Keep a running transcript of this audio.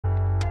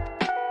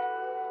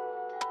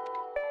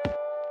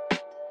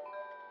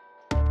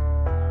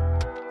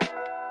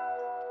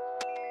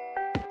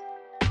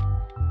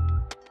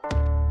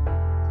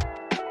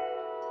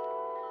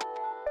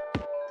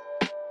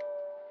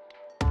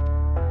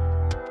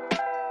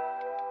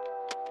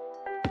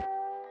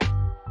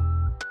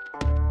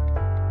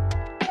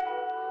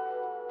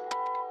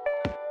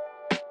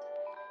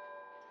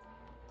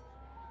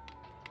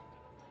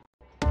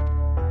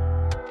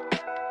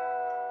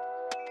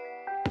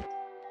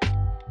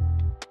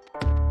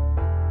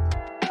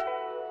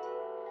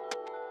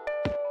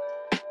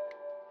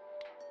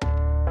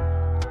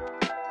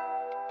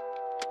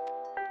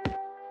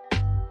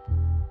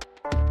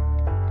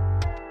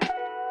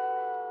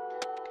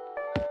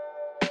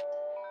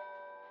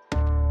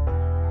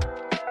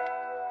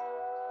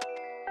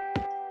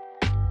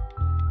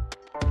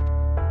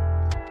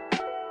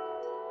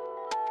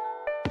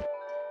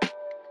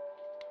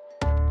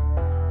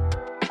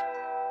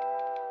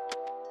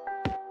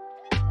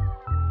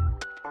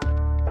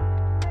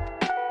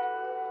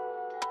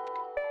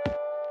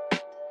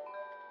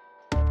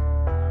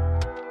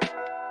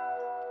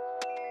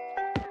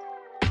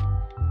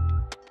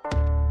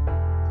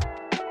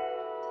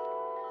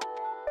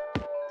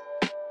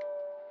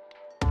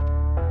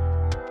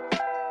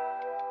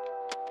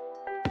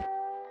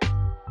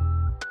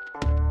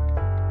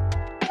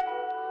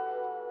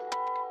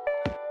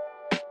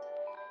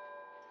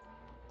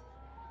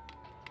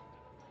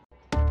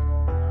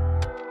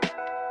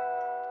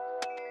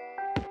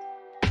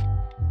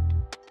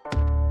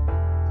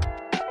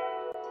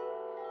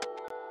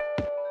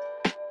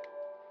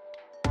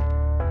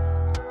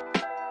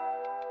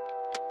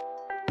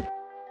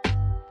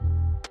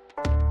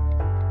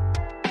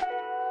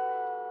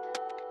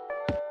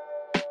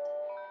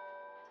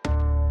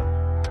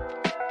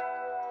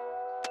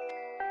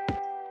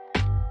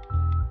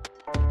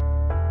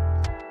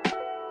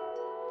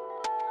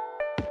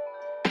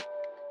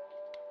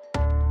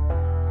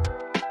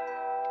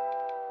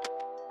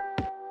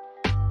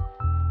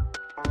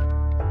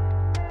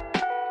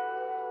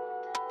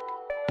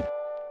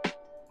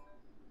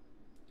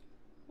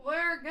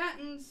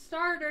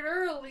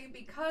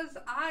because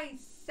I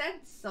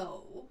said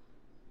so.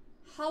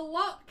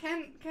 Hello,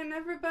 can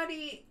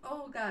everybody,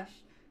 oh gosh,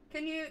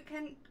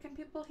 can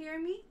people hear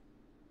me?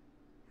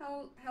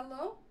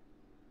 Hello?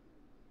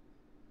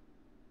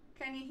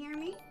 Can you hear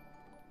me?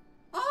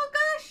 Oh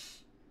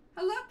gosh!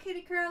 Hello,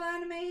 Kitty Curl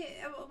Anime,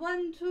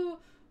 1, 2,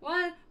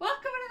 1.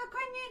 Welcome to the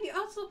community.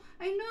 Also,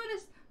 I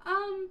noticed,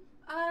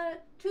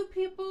 2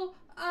 people,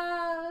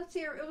 let's see,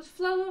 it was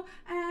Flo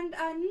and,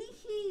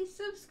 Nihi,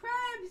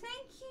 subscribe,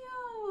 thank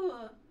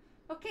you!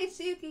 Okay,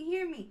 so you can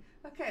hear me.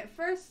 Okay,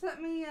 first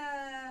let me,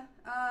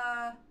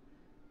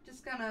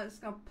 just gonna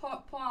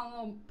put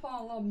on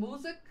a little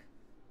music.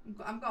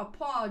 I'm gonna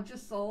put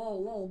just a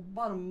little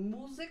bit of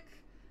music.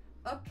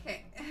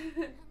 Okay.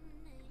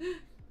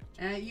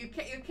 You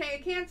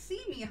can't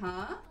see me,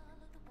 huh?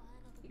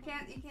 You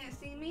can't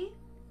see me?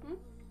 Hmm?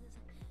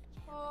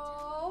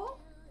 Oh.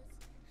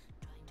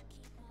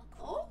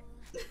 Oh.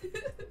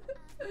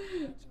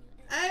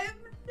 I'm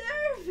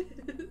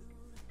nervous.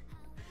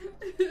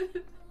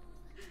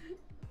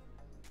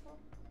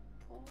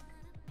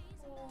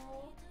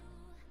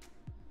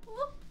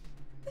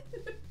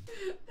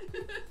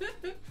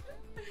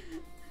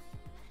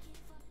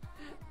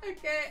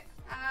 Okay,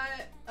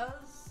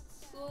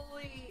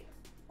 slowly.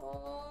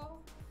 Oh.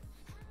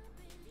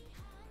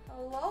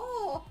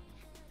 Hello.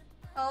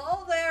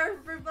 Hello there,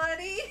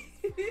 everybody.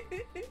 Yeah.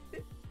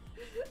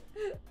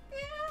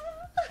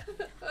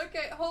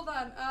 Okay, hold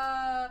on.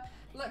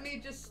 Let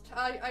me just.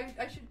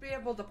 I should be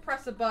able to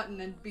press a button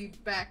and be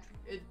back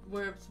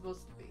where I'm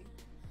supposed to be.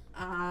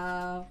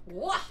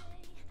 What?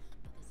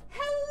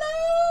 Hello!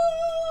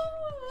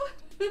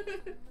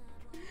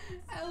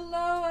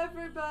 Hello,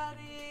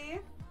 everybody.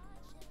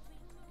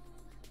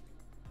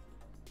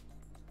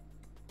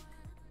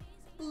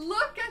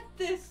 Look at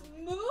this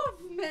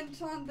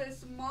movement on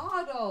this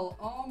model.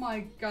 Oh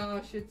my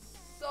gosh, it's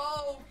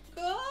so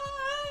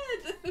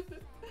good.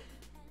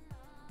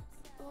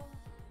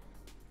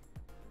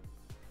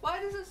 Why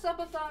does a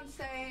subathon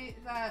say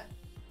that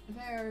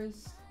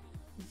there's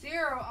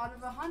 0 out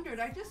of 100?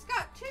 I just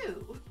got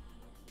 2.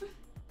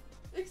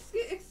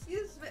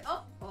 Excuse me.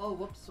 Oh,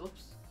 whoops.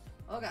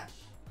 Oh gosh.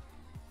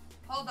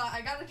 Hold on,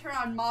 I gotta turn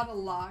on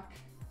model lock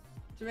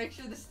to make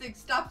sure this thing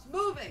stops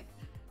moving.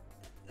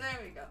 There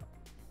we go.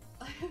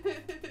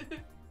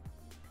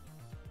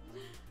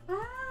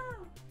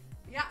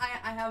 Yeah,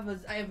 I have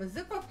a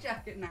zip up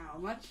jacket now,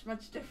 much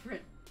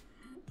different.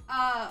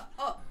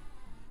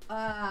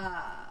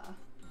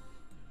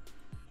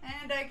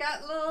 And I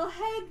got little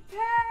head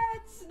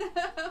pats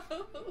now.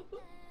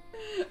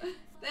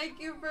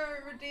 Thank you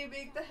for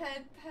redeeming the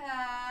head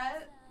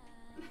pat.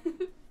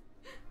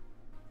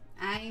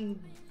 I'm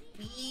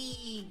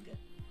big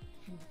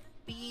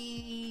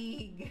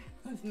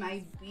with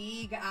my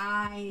big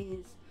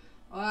eyes.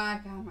 Oh, I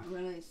got my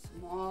really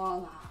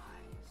small eyes.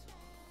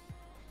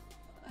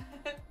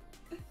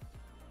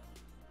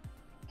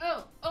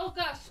 Oh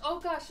gosh,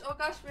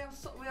 we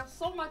have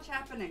so much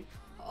happening.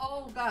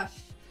 Oh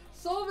gosh.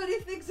 So many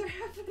things are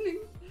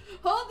happening.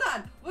 Hold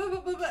on. Wait.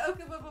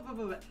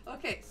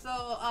 Okay,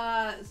 so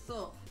I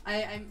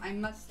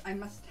must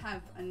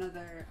have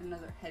another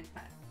head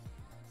pat.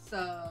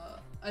 So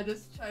I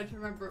just tried to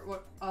remember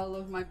what all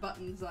of my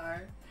buttons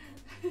are.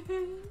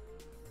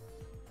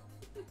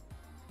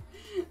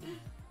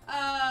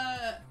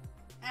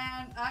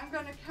 And I'm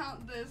gonna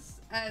count this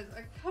as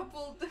a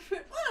couple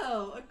different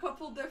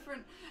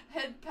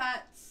head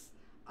pats.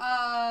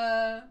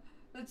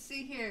 Let's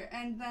see here,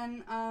 and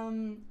then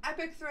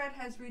Epic Thread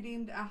has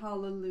redeemed a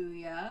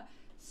hallelujah.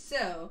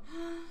 So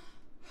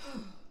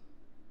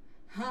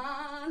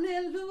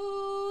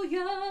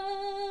hallelujah,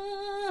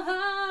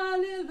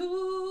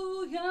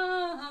 hallelujah,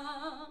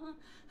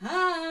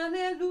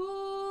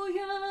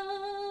 hallelujah,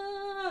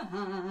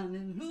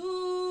 hallelujah.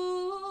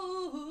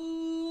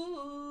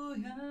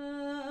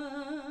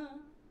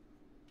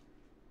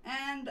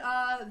 And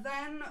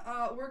then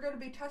we're going to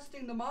be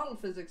testing the model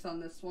physics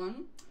on this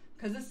one,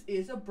 because this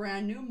is a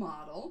brand new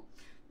model.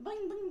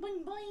 Boing, boing,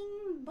 boing,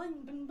 boing,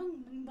 boing, boing,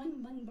 boing, boing,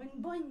 boing,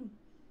 boing, boing.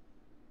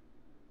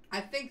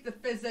 I think the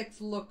physics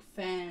look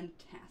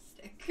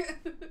fantastic.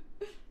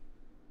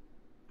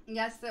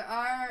 Yes, there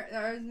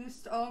are new.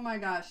 Oh my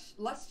gosh,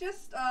 let's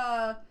just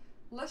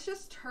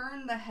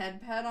turn the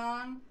head pad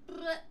on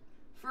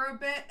for a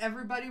bit.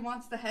 Everybody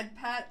wants the head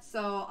pat,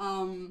 so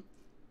I'm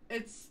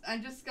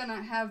just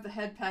gonna have the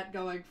head pat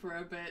going for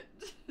a bit.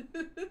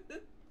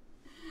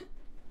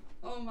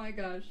 Oh my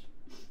gosh.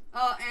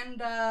 And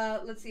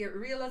let's see here.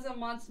 Realism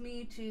wants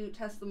me to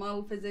test the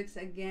model physics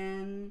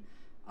again.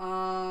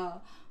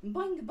 Boing,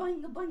 boing,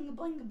 boing, boing,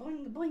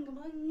 boing, boing,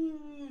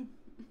 boing.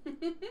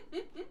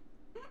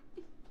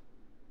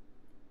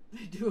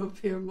 They do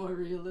appear more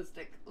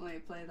realistic. Let me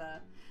play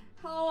that.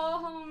 Hello,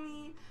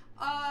 homie.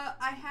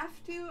 I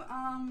have to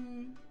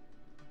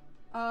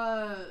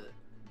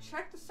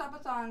check the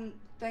subathon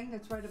thing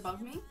that's right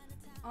above me.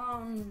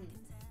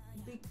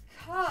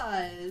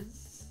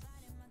 Because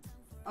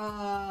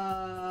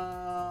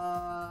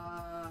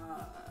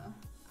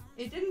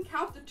it didn't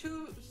count the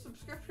 2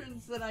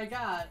 subscriptions that I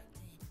got.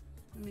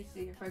 Let me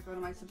see if I go to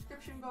my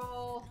subscription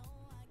goal.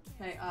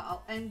 Okay,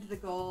 I'll end the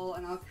goal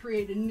and I'll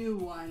create a new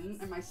one,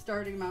 and my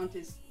starting amount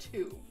is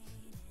 2.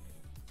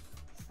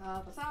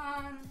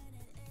 Subathon.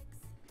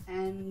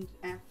 And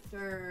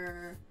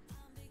after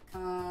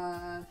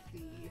the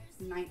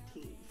 19th.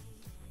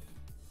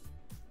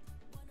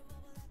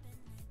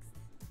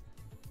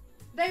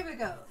 There we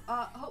go.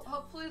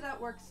 Hopefully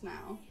that works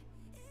now.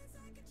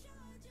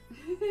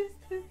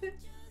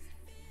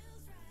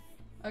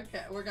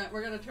 Okay, we're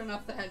gonna turn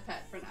off the head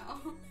pad for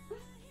now.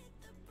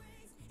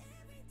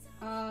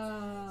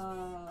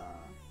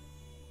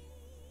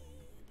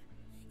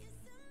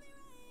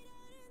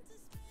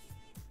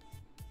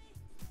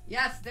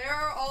 Yes, there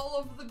are all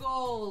of the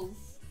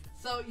goals.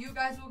 So you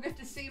guys will get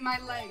to see my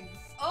legs.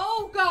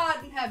 Oh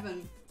God in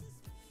heaven.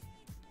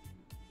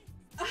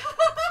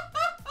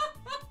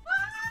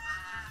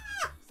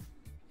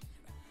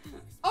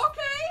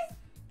 Okay.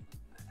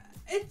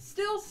 It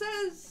still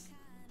says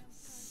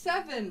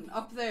 7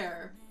 up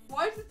there.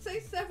 Why does it say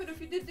 7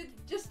 if you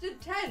just did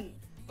 10?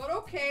 But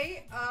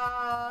okay,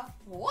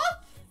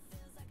 what?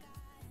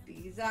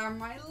 These are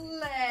my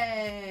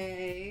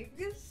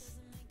legs.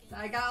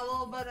 I got a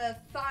little bit of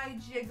thigh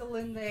jiggle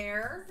in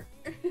there.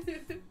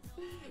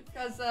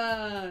 Because,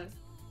 I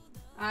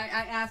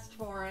asked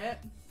for it.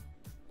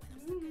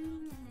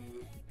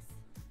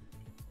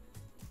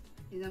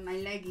 These are my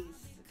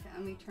leggies. Okay,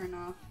 let me turn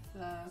off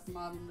the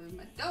model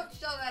movement. Don't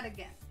show that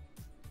again.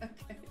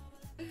 Okay.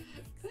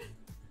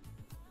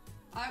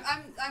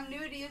 I'm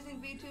new to using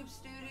VTube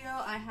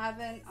Studio. I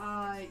haven't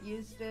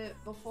used it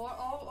before.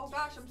 Oh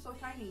gosh, I'm so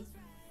tiny.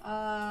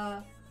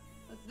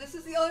 This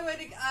is the only way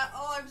to.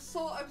 Oh, I'm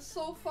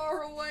so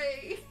far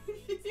away.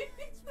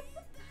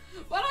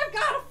 But I've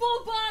got a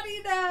full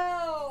body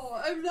now.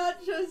 I'm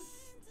not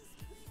just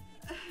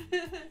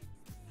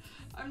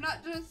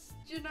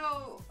you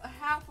know,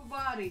 half a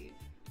body.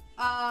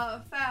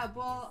 Fab.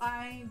 Will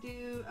I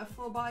do a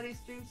full body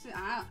stream soon?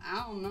 I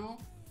don't know.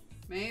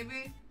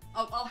 Maybe.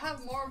 I'll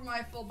have more of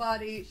my full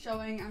body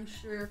showing, I'm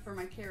sure, for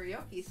my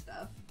karaoke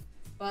stuff.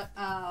 But,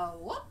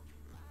 what?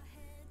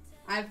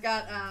 I've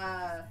got,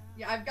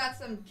 yeah, I've got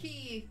some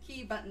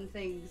key button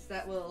things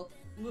that will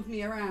move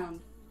me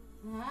around.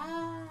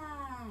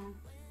 Ah.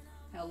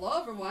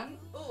 Hello, everyone.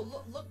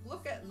 Oh,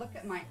 look at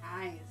my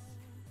eyes.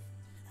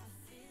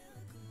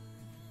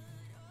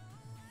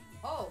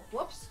 Oh,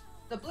 whoops.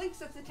 The blink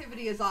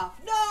sensitivity is off.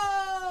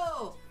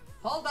 No!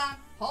 Hold on.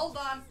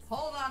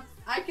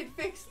 I can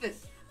fix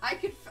this. I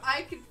can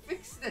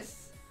fix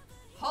this.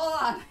 Hold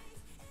on.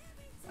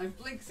 My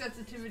blink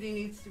sensitivity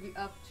needs to be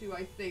up to,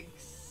 I think,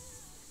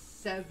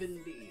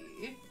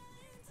 70.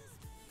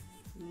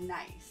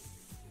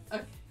 Nice.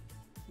 Okay.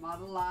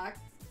 Model lock.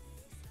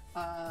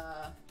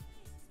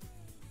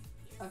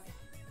 Okay.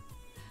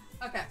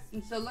 Okay.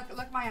 And so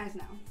look my eyes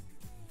now.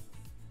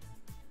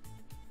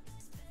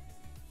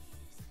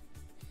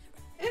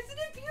 Isn't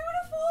it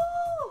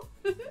beautiful?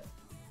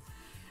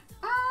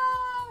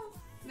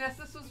 Yes,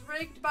 this was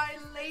rigged by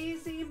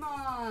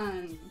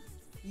LazyMon.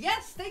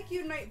 Yes, thank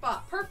you,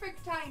 Nightbot.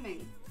 Perfect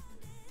timing.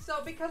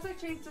 So because I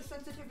changed the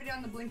sensitivity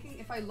on the blinking,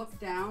 if I look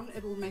down,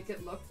 it'll make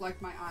it look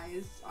like my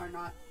eyes are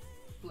not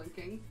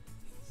blinking.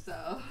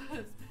 So,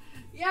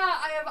 yeah,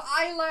 I have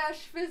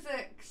eyelash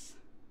physics.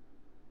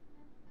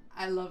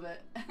 I love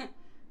it.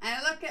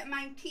 And look at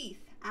my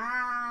teeth.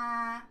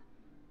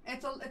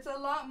 It's a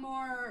lot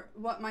more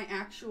what my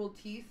actual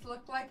teeth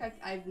look like.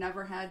 I've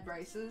never had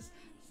braces,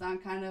 so I'm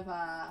kind of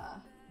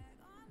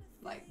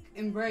like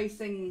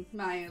embracing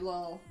my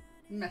little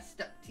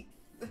messed up teeth.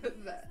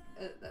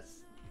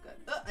 That's good.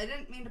 Oh, I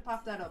didn't mean to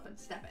pop that open.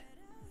 Step it.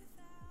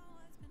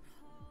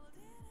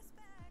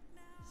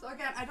 So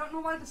again, I don't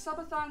know why the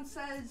subathon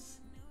says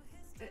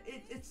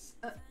it's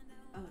oh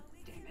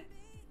damn it.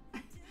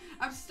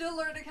 I'm still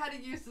learning how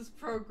to use this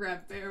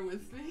program. Bear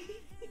with me.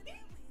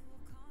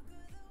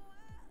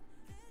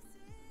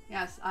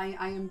 Yes,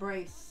 I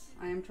embrace.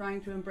 I am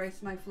trying to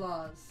embrace my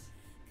flaws.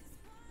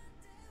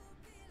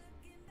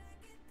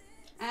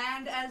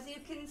 And as you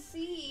can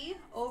see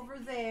over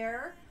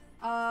there,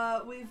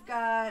 we've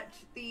got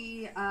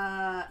the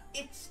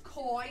It's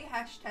Koi,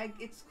 hashtag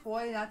It's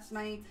Koi. That's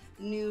my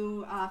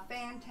new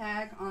fan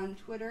tag on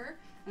Twitter.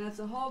 And it's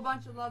a whole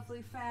bunch of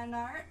lovely fan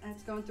art. And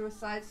it's going through a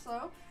side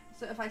slow.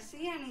 So if I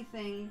see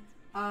anything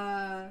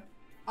on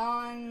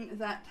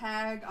that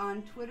tag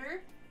on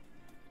Twitter,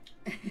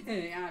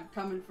 yeah, I'm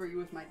coming for you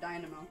with my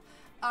dynamo.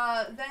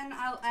 Then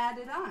I'll add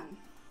it on.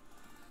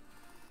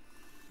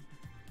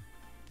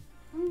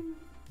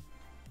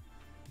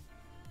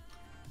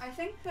 I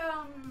think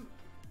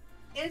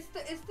is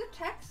the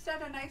text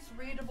at a nice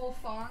readable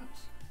font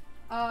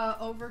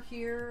over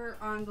here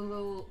on the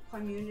little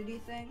community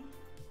thing?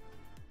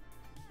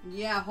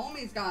 Yeah,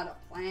 homie's got a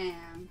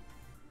plan.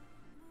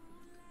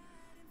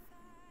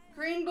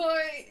 Green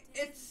Boy,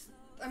 it's,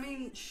 I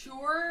mean,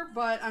 sure,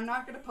 but I'm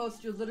not gonna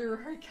post your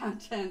literary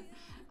content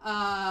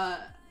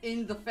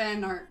in the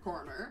fan art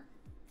corner.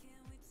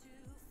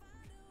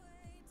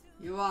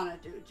 You wanna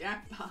do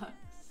Jackbox?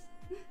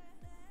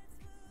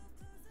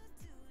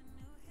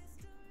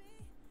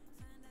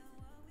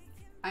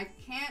 I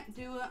can't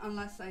do it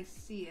unless I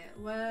see it.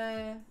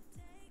 What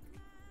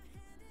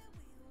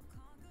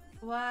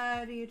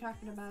are you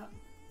talking about?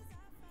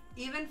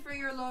 Even for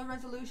your low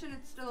resolution,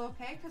 it's still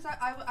okay? Because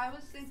I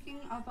was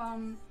thinking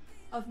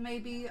of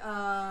maybe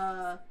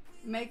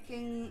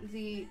making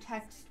the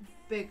text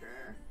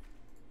bigger.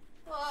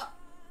 Well,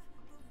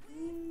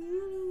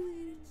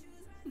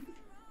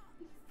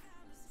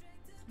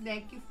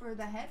 thank you for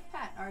the head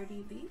pat,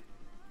 RDB.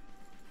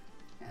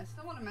 Yeah, I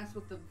still want to mess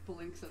with the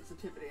blink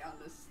sensitivity on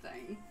this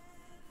thing.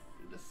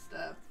 Just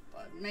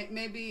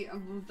maybe I'll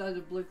do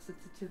the blink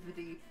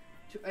sensitivity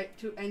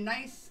to a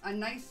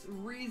nice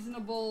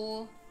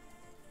reasonable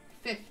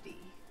 50.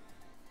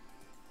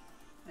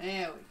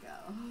 There we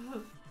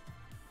go.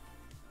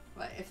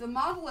 But if the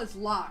model is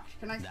locked,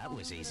 can I? That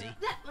was easy.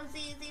 That was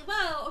easy.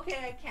 Whoa. Okay,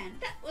 I can.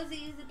 That was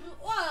easy.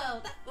 Whoa.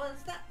 That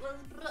was.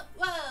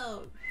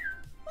 Whoa.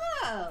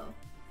 Whoa.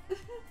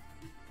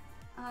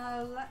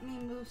 Let me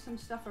move some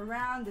stuff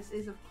around. This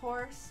is, of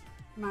course,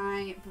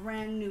 my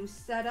brand new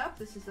setup.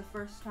 This is the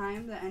first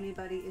time that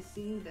anybody is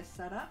seeing this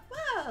setup.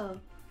 Whoa.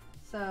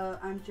 So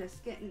I'm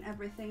just getting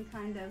everything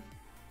kind of,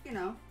 you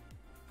know,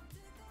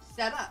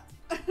 set up.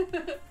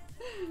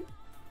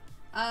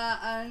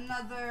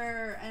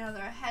 Another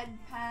head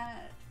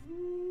pat.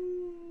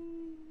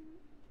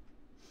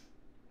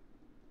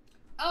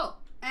 Oh,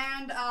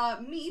 and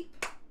Meep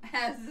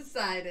has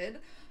decided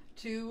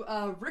to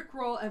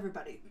rickroll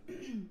everybody.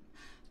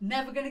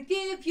 Never gonna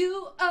give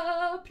you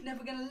up,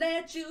 never gonna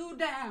let you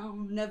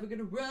down, never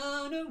gonna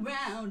run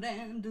around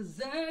and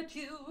desert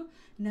you,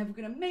 never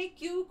gonna make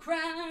you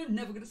cry,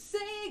 never gonna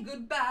say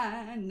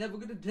goodbye, never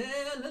gonna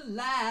tell a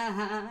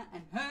lie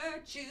and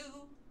hurt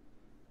you.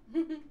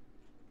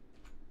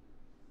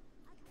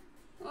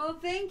 Well,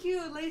 thank you.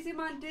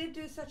 LazyMon did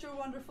do such a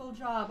wonderful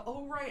job.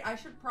 Oh, right. I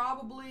should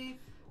probably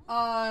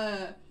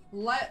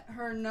let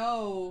her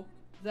know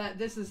that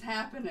this is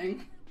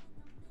happening.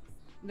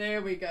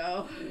 There we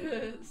go.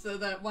 So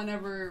that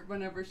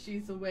whenever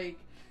she's awake,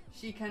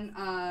 she can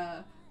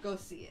go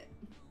see it.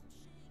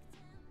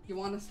 You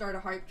want to start a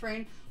hype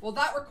train? Well,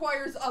 that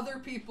requires other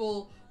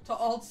people to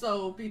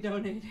also be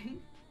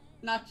donating,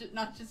 not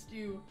just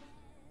you.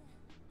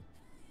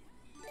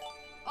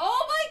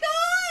 Oh my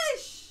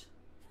gosh!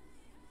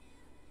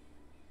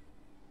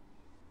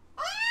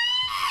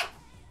 Ah!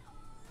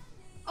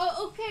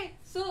 Oh, okay.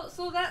 So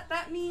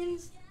that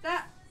means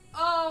that.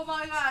 Oh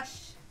my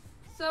gosh.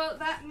 So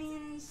that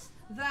means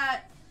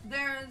that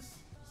there's.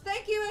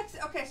 Thank you.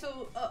 Okay.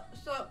 So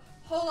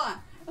hold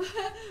on.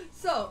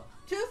 So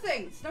 2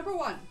 things. Number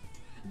 1,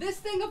 this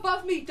thing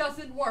above me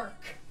doesn't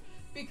work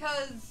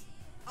because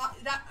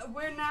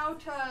we're now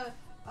to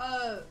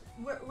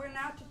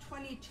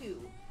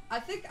 22. I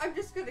think I'm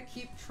just gonna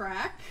keep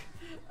track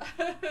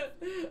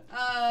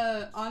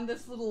on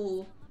this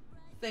little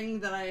thing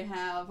that I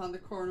have on the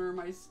corner of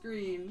my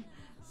screen.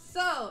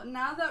 So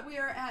now that we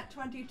are at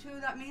 22,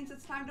 that means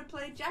it's time to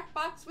play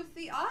Jackbox with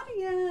the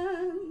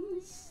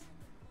audience.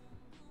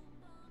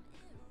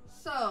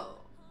 So,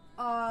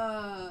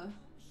 I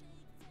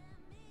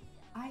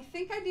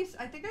think I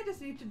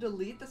just need to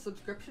delete the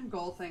subscription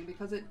goal thing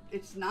because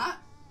it's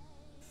not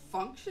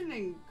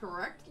functioning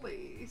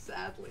correctly,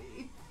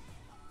 sadly.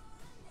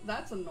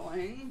 That's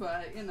annoying,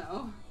 but you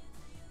know.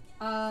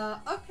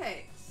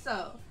 Okay,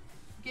 so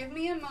give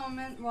me a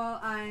moment while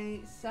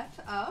I set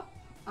up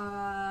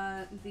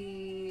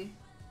the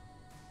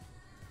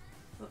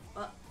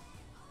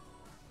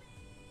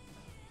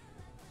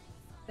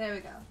there we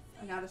go.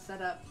 I gotta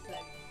set up the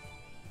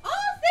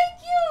oh,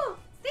 thank you!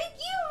 Thank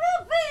you,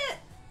 Rave!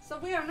 So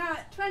we are now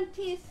at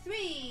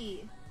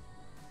 23.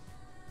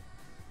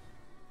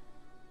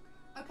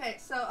 Okay,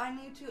 so I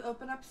need to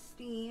open up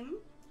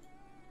Steam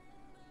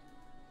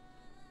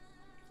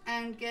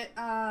and get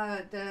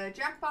the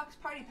Jackbox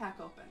Party Pack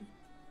open.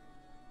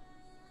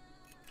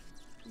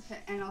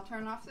 Okay, and I'll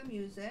turn off the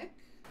music.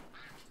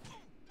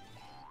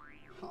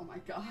 Oh my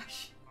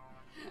gosh.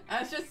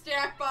 That's just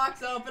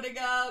Jackbox opening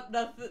up.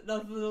 Nothing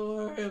to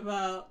worry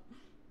about.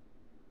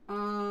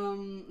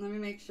 Let me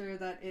make sure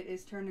that it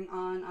is turning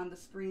on the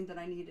screen that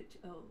I need it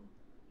to.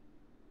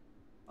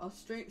 Oh,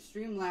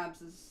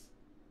 Streamlabs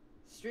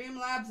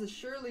is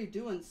surely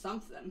doing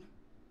something.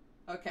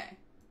 Okay.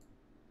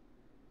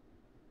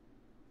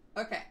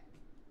 Okay.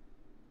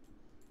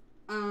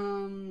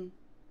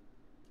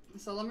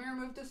 So let me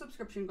remove the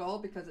subscription goal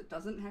because it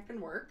doesn't heckin'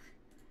 work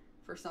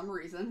for some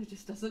reason. It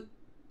just doesn't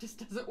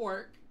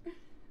work.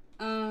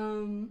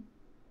 I'm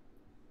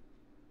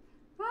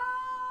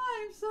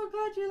so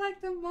glad you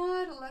like the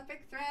model,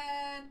 Epic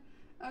Thread.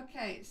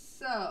 Okay,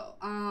 so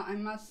I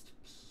must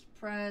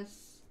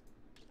press.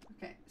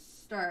 Okay,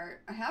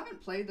 start. I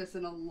haven't played this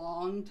in a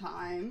long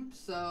time,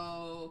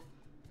 so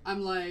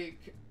I'm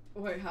like,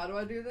 wait, how do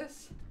I do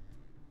this?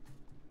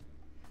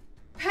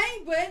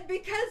 Penguin,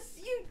 because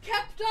you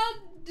kept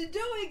on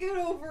doing it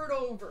over and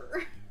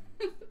over.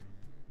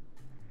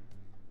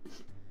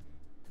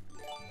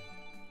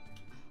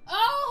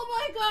 Oh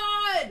my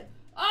god!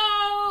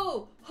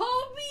 Oh,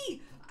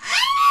 homie!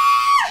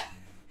 Ah!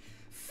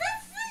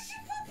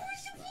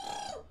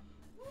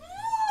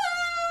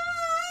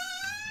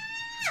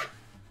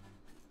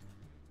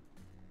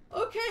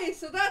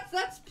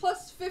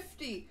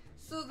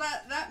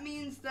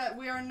 means that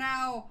we are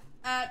now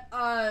at,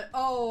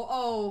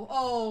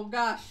 oh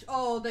gosh,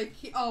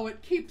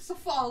 it keeps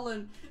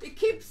a-falling. It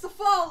keeps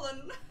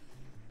a-falling.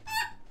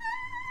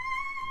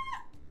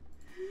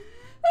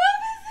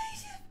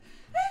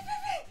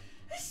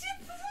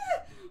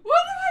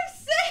 What do I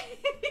say?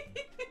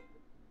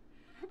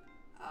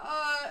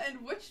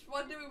 And which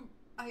one do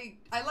I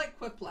like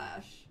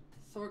Quiplash.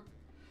 So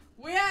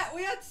we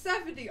at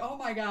 70. Oh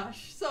my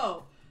gosh.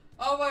 So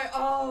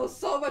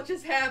so much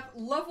has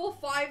happened. Level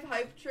 5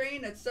 hype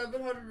train at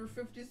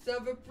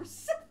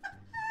 757%.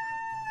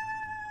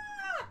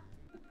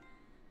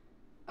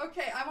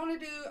 Okay, I want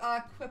to do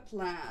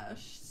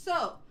Quiplash.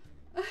 So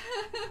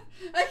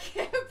I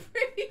can't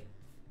breathe.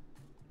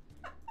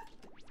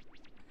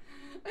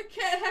 I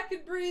can't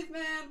heckin' breathe,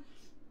 man.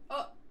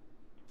 Oh,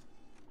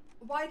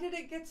 why did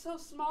it get so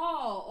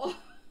small?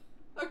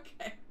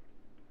 Okay.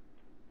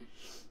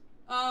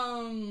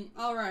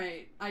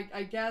 Alright.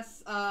 I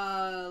guess,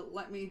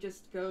 let me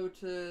just go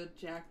to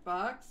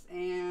Jackbox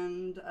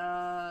and,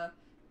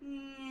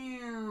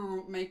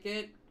 make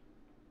it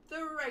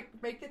the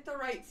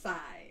right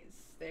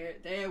size.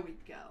 There we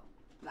go.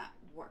 That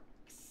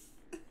works.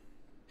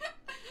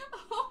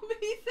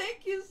 Homie,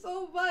 thank you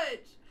so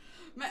much.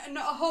 Man,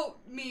 no,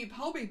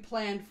 homie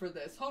planned for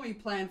this.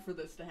 Homie planned for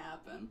this to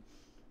happen.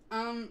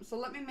 So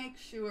let me make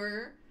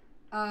sure,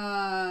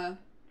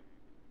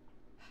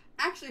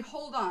 actually,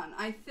 hold on.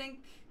 I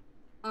think,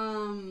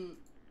 let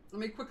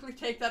me quickly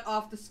take that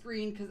off the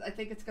screen because I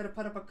think it's going to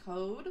put up a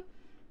code.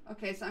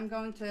 Okay, so I'm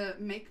going to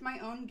make my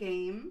own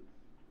game.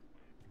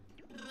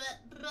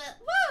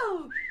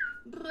 Whoa!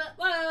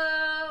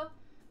 Whoa!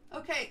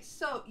 Okay,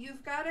 so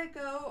you've got to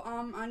go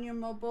on your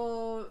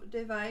mobile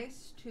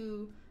device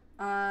to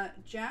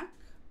Jackbox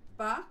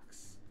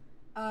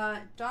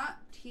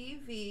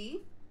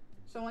 .tv.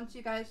 So once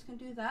you guys can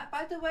do that,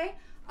 by the way,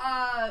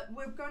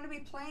 we're going to be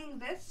playing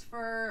this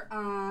for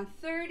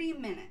 30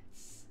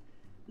 minutes.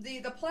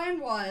 The plan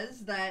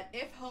was that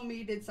if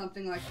homie did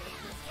something like this,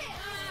 chaos.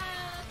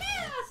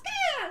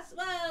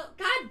 Well,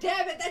 god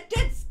damn it, that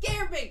did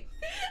scare me.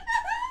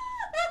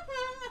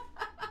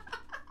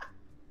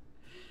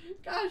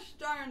 Gosh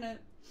darn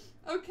it.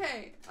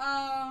 Okay,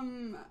 let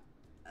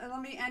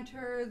me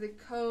enter the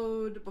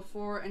code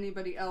before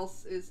anybody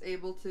else is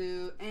able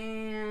to,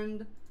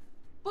 and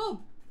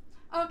boom.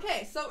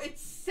 Okay, so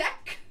it's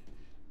sec,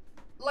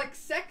 like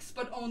sex,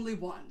 but only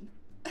one.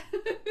 Chaos.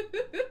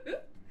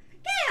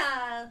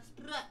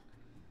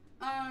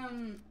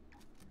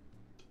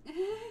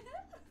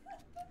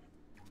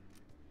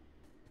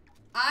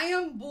 I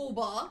am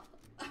Booba.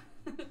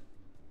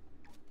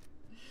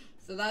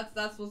 So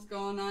that's what's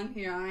going on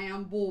here. I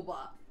am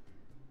Booba.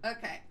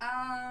 Okay.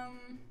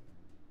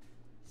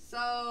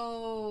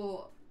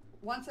 So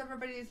once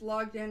everybody's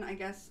logged in, I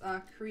guess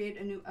create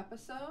a new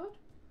episode.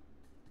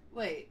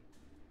 Wait.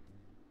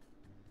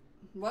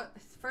 What?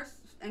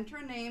 First, enter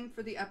a name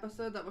for the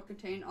episode that will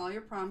contain all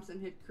your prompts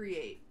and hit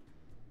create.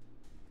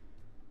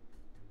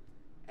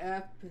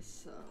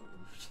 Episode.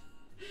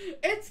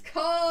 It's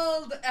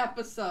called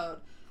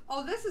episode.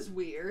 Oh, this is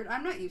weird.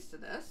 I'm not used to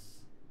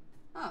this.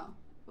 Oh,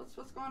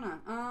 what's going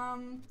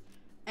on?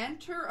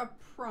 Enter a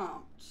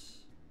prompt.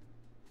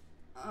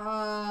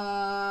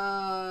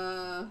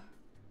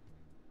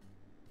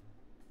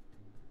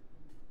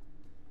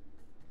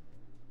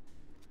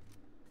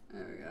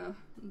 There we go.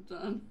 I'm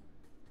done.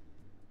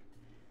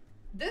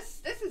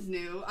 This is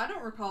new. I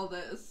don't recall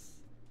this.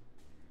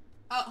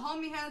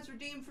 Homie has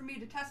redeemed for me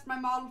to test my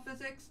model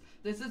physics.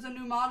 This is a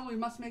new model. We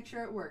must make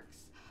sure it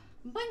works.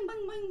 Boing,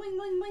 boing, boing,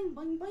 boing, boing,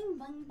 boing, boing,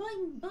 boing,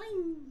 boing,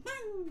 boing,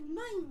 boing,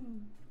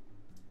 boing.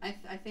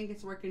 I think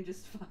it's working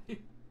just fine.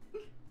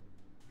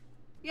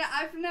 Yeah,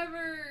 I've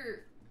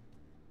never...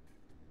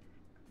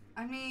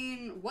 I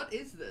mean, what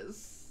is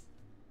this?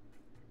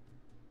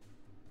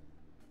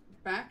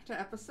 Back to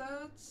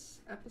episodes?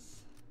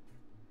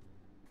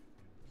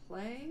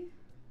 Play?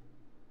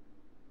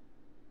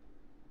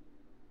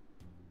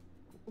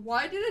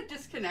 Why did it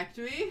disconnect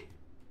me?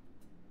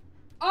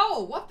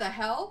 Oh, what the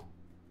hell?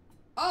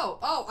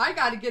 Oh, I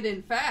gotta get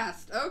in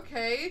fast.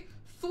 Okay.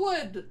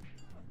 Thwood.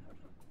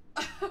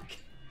 Okay.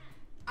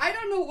 I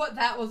don't know what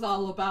that was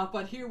all about,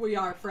 but here we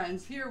are,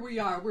 friends. Here we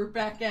are. We're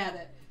back at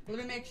it. Let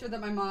me make sure that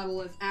my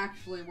model is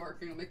actually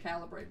working. Let me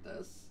calibrate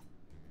this.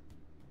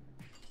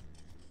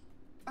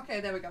 Okay,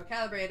 there we go.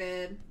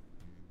 Calibrated.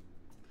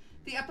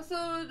 The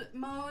episode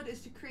mode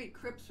is to create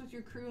crypts with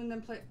your crew and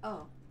then play...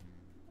 Oh.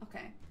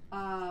 Okay.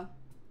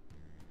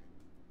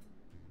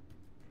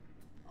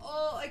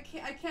 Oh, I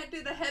can't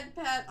do the head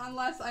pat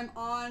unless I'm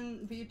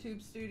on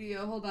VTube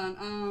Studio. Hold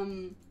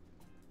on.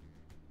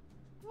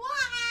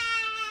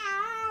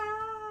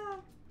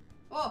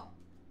 Oh,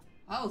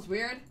 that was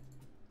weird.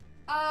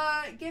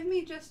 Give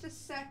me just a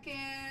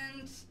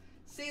second.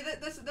 See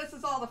that this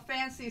is all the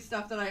fancy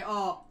stuff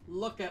that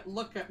look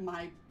at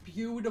my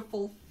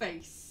beautiful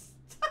face.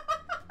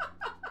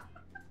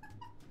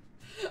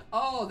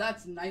 Oh,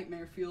 that's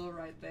nightmare fuel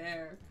right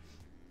there.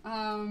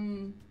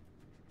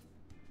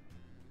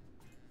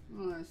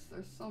 Oh,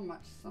 there's so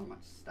much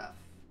stuff.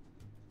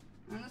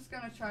 I'm just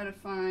gonna try to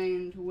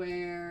find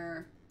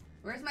where's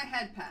my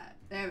head pad?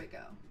 There we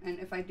go. And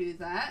if I do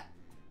that,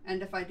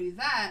 and if I do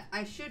that,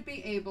 I should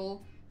be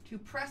able to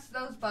press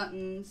those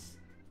buttons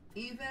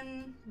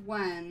even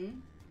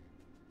when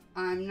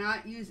I'm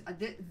not using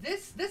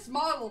this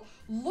model.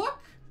 Look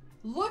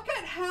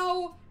at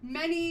how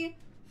many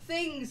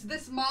things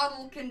this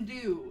model can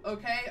do,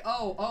 okay?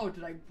 Oh,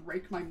 did I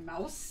break my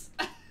mouse?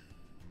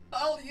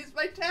 I'll use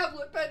my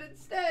tablet pen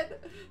instead,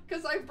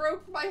 because I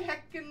broke my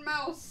heckin'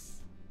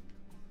 mouse.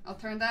 I'll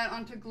turn that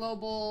onto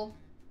global,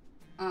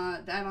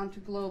 that onto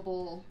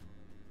global,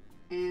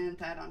 and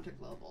that onto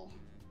global.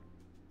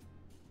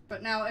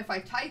 But now if I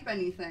type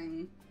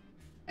anything,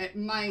 it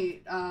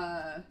might,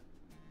 I'm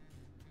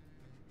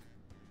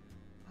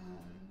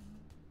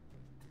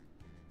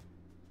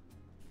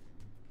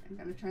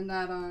gonna turn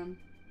that on.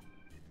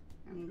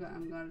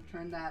 I'm gonna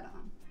turn that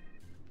on.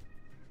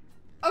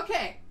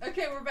 Okay,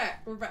 we're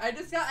back. I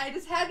just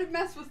had to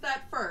mess with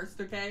that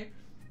first, okay?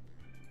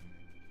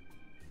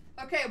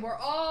 Okay, we're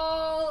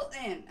all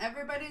in.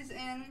 Everybody's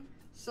in.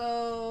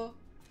 So,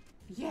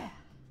 yeah.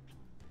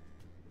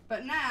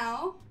 But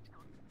now,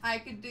 I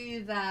could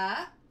do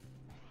that.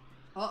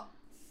 Oh,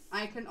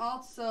 I can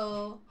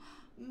also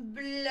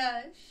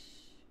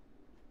blush.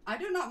 I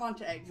do not want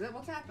to exit.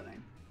 What's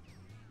happening?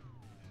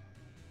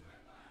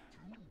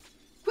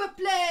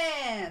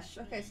 Quiplash!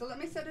 Okay, so let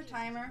me set a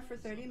timer for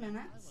 30 minutes. I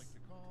like to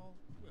call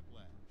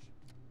Quiplash.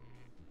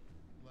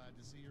 Glad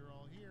to see you're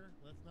all here.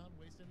 Let's not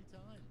waste any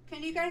time.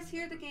 Can you guys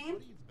hear the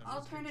game?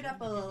 I'll turn it up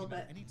a little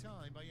bit. Any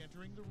time by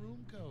entering the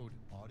room code.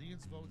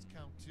 Audience votes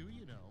count too,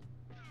 you know.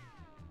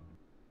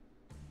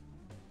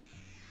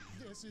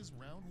 This is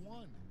round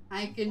 1.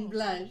 I can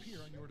blush.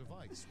 Appear on your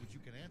device, which you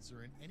can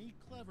answer in any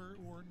clever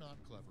or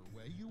not clever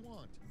way you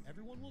want.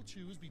 Everyone will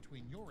choose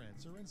between your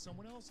answer and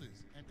someone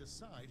else's and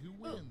decide who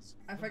wins.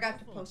 I forgot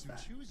to post that.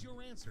 The more votes you choose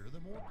your answer, the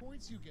more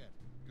points you get.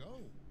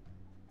 Go.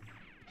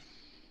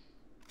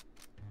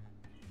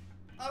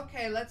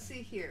 Okay, let's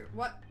see here.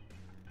 What?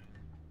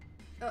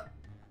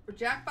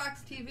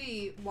 Jackbox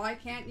TV, why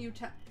can't you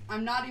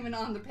I'm not even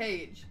on the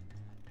page.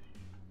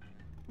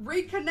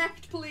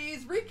 Reconnect,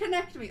 please.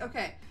 Reconnect me.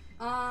 Okay.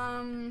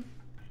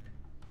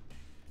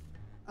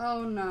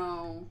 Oh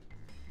no.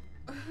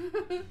 What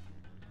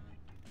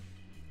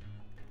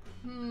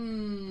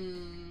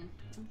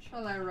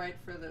shall I write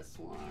for this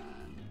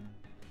one?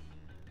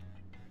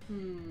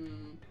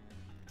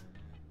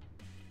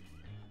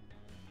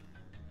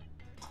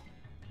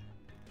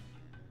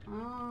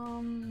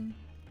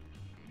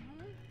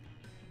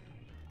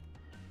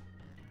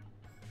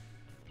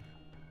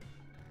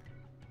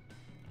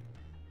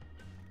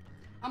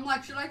 I'm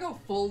like, should I go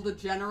full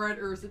degenerate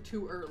or is it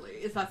too early?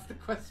 Is that's the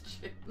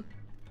question.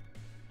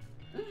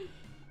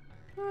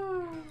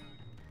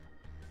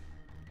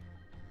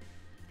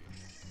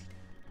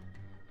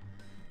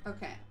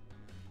 Okay.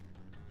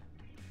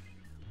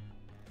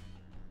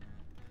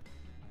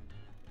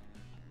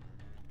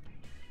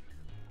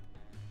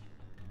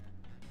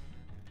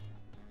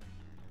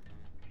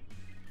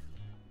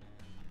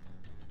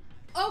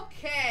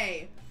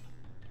 Okay.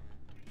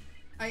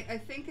 I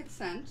think it's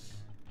sent.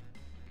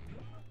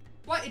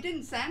 What? It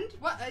didn't send?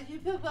 What?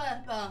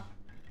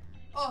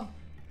 Oh.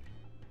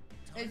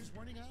 It's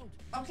running out.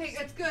 Okay,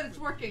 it's good. It's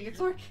working. It's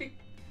working.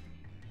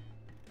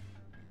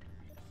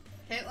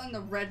 Caitlin, the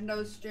red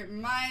nose strip.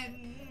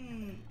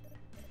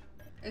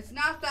 It's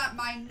not that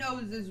my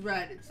nose is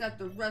red. It's that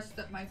the rest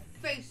of my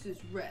face is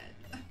red.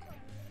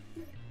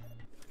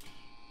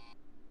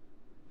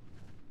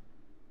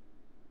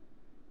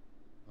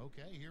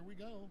 Okay, here we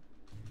go.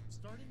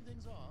 Starting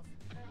things off.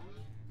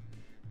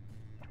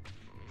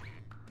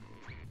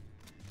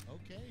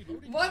 Okay,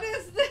 voting. What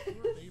is this?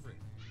 Your favorite.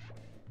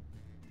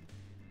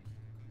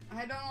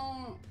 I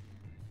don't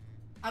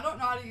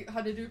know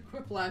how to do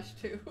Quiplash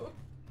too.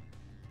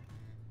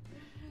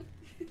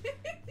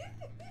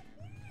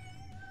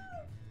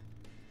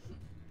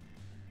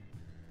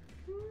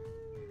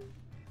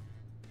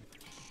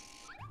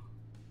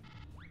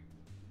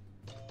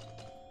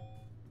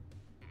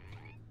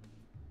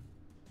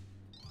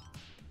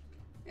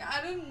 Yeah,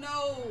 I didn't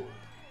know.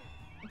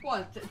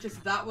 What?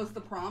 Just that was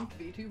the prompt,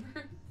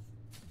 VTubers?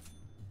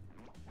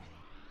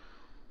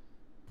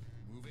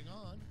 Moving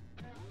on.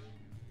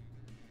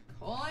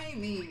 Koi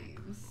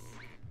memes.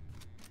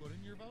 Put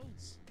in your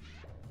votes.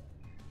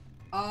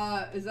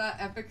 Is that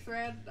Epic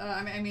Thread?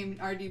 I mean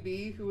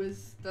RDB, who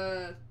does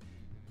the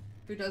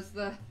oh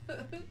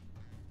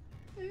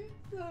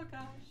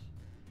gosh.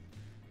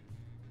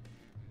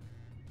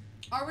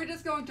 Are we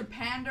just going to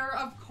pander?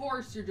 Of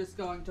course you're just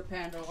going to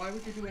pander. Why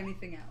would you do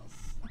anything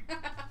else?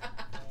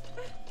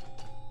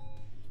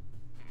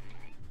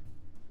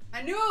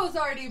 I knew it was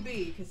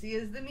RDB, because he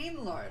is the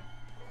meme lord.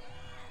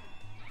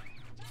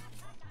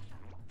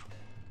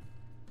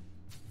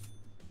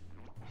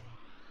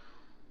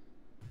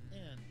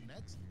 And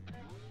next,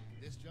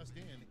 this just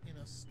in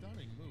a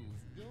stunning move,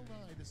 Bill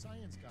Nye, the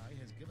science guy,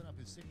 has given up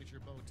his signature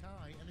bow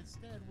tie and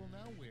instead will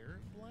now wear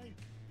blank.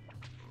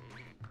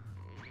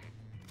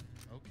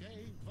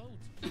 Okay, vote.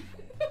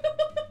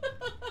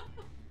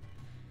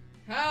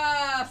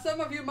 Ah, some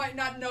of you might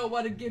not know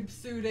what a gimp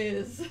suit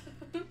is.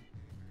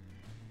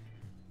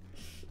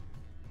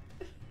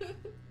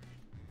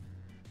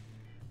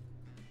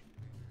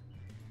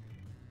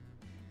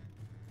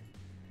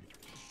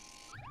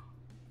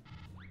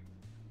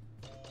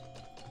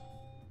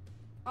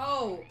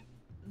 Oh,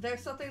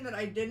 there's something that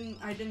I didn't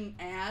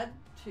add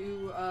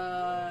to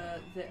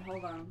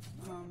hold on.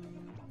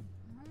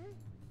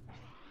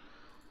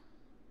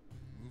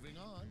 Moving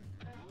on.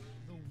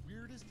 The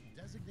weirdest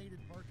designated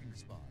parking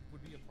spot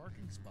would be a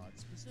parking spot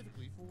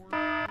specifically for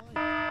light.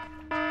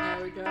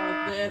 There we go.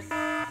 This.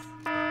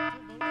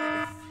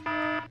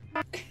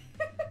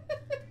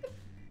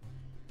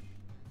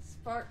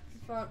 Spark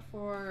spot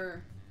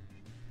for,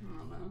 I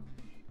don't know.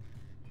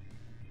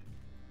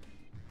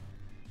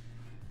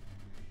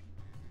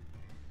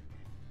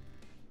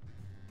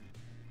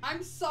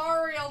 I'm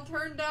sorry, I'll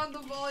turn down the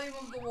volume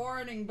of the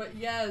warning, but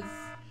yes,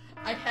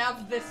 I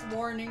have this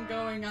warning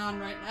going on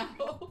right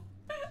now.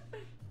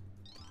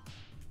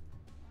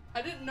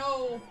 I didn't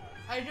know,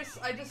 I just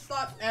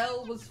thought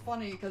L was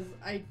funny because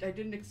I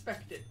didn't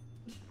expect it.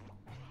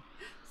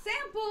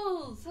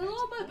 Samples!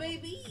 Hello, my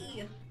baby!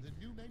 The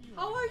new menu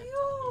How are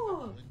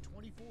you? in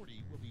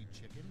 2040 will be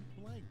chicken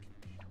blank.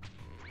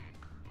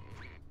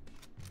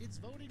 It's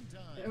voting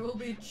time. It will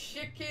be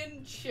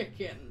chicken,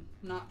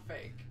 not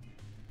fake.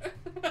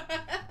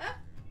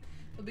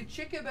 It'll be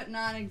chicken but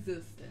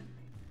non-existent.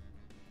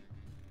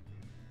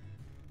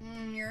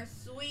 You're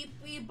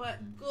sweepy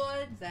but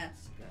good.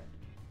 That's good.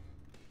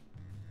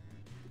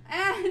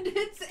 And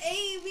it's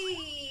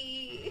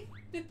Amy.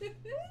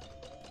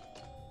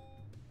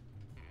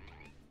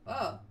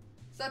 Oh,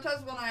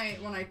 sometimes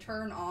when I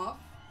turn off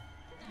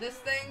this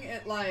thing,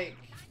 it like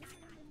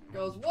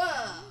goes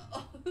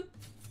whoa.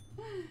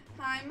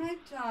 Hi, my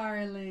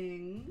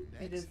darling.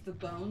 Next, it is the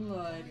Bone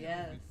Lord.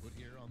 Yes. Put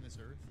here on this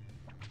earth.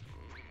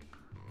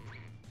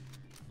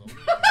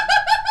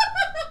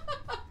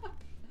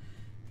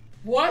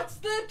 What's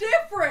the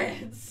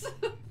difference?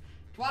 To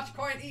watch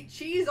Coin eat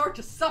cheese or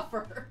to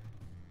suffer?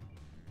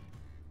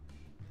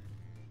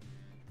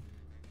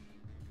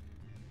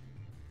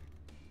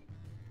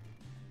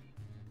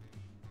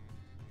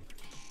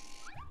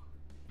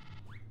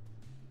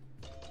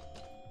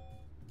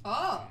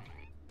 Oh.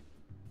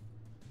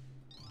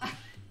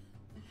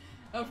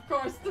 Of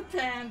course the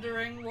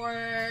pandering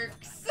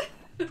works.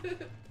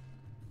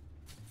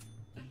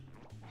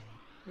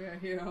 We are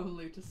here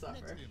only to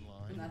suffer.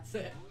 And that's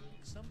it.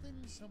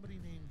 Somebody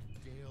named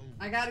Dale.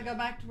 I gotta go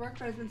back to work,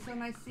 but it's been so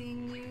nice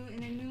seeing you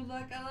in a new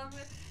look. I love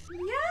it.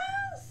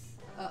 Yes!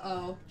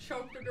 Uh-oh.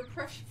 Choked or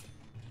depression.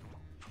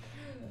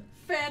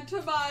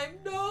 Phantomime,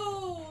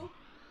 no!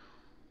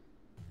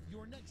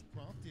 Your next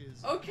prompt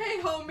is okay,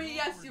 homie,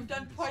 yes, you've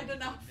done quite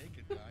enough.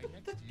 Naked guy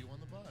next to you on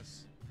the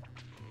bus.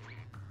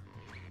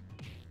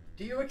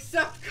 Do you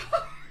accept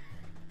card?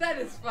 That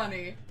is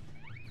funny.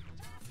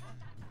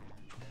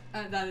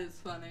 That is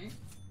funny.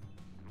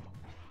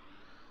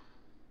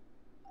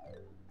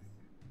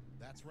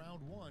 That's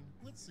round one.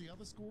 Let's see how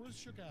the scores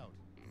shook out.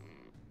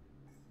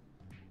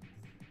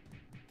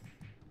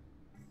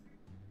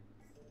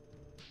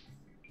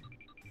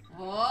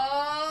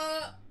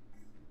 Oh,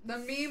 the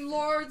meme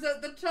lords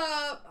at the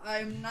top.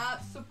 I'm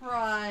not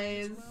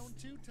surprised. It's round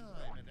two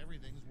time, and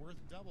everything's worth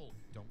double.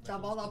 Don't let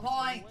Double those the scores go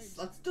to points. waste.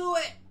 Let's do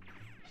it.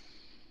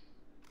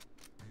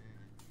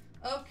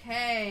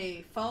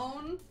 Okay,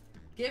 phone.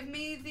 Give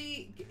me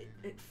the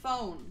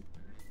phone.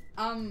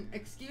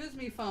 Excuse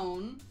me,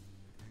 phone.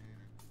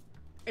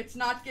 It's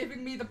not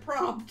giving me the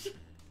prompt.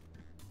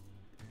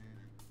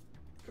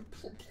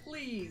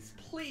 Please,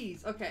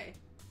 please. Okay.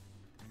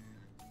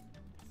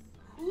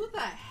 Who the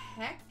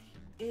heck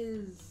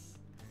is...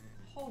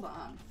 Hold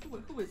on.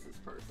 Who is this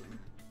person?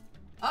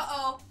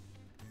 Uh-oh.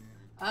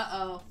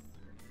 Uh-oh.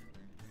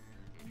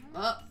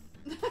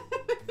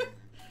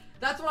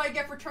 That's what I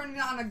get for turning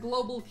on a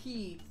global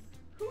key.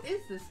 Who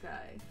is this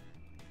guy?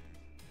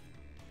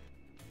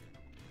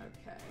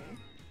 Okay.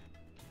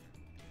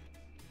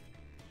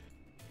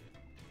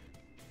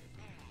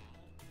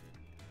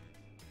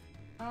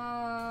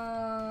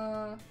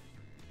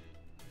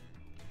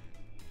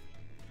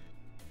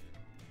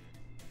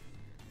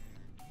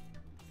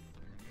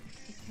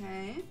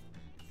 Okay.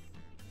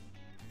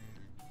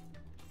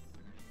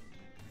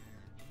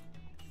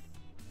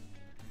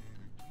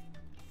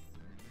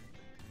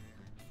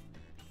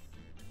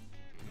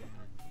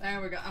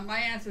 There we go. My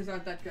answers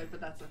aren't that good, but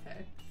that's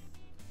okay.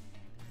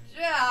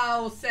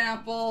 Joe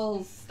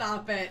samples,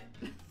 stop it.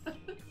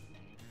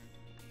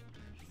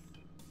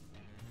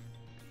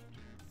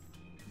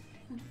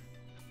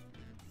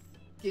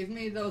 Give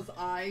me those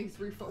eyes.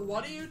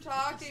 What are you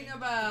talking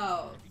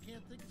about? If you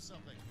can't think of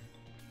something.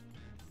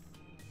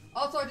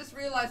 Also, I just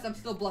realized I'm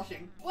still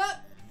blushing.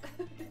 What?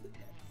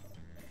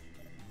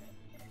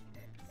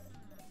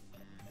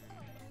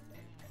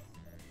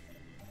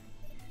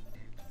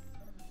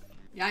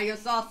 Yeah, you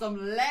saw some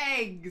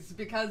legs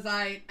because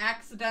I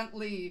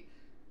accidentally...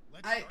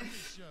 Let's start the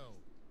show.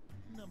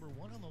 Number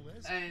one on the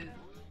list. A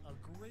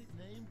great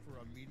name for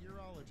a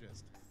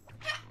meteorologist.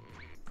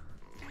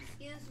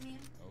 Excuse me.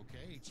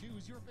 Okay,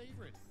 choose your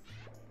favorite.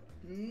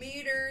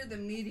 Meter the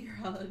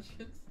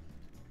meteorologist.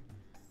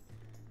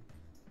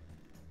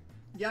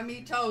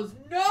 Yummy toes.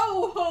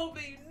 No,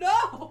 homie,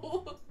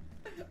 no!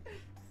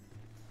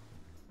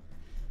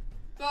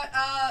 But,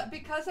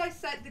 because I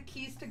set the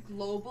keys to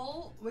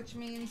global, which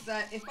means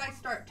that if I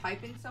start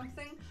typing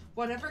something,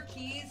 whatever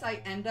keys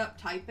I end up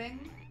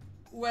typing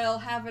will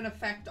have an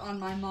effect on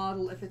my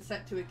model if it's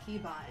set to a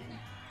keybind.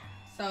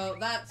 So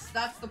that's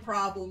the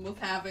problem with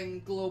having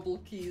global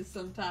keys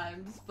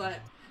sometimes, but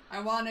I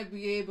want to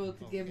be able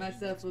to give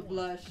myself a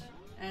blush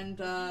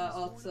and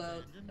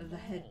also the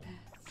head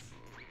pats.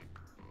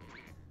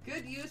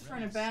 Good use for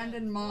an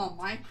abandoned mall.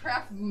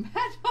 Minecraft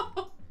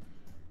metal.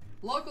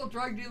 Local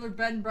drug dealer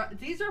Ben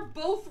These are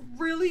both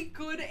really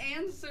good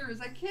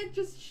answers. I can't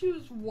just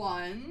choose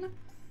one.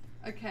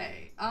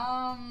 Okay,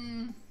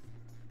 I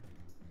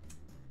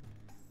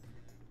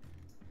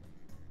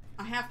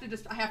have to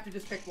just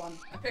pick one.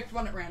 I picked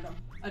one at random.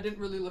 I didn't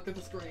really look at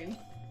the screen.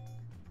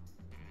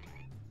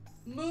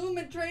 Moom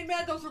and Train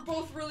Man, those are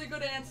both really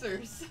good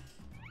answers.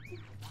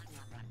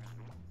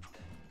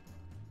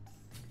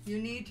 You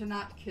need to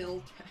not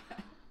kill Ted.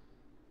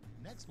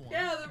 Next one.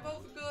 Yeah, they're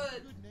both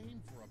good. Good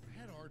name for a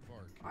pet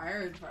aardvark.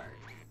 Aardvark.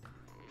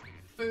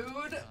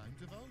 Food Time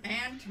to vote.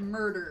 and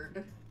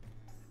murdered.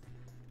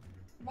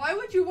 Why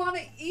would you want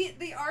to eat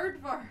the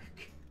aardvark?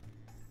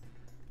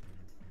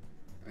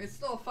 I mean, it's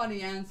still a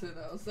funny answer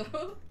though,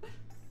 so.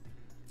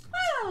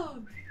 Oh.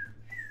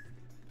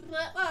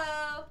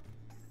 Uh-oh.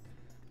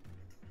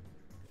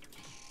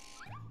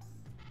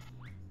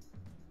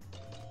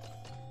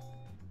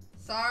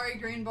 Sorry,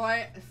 Green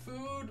Boy.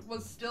 Food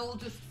was still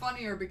just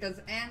funnier because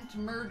ant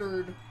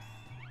murdered.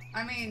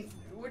 I mean,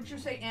 would you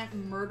say ant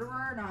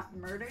murderer, not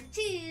murdered?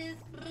 Cheese.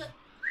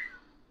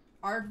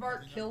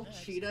 Aardvark killed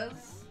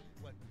cheetahs.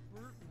 What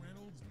Burt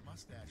Reynolds'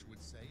 mustache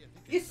would say if it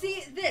You could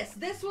see, talk.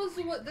 this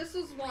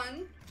was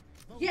one.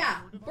 Vote Yeah,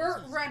 for Burt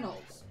devices.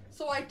 Reynolds.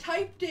 So I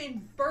typed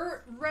in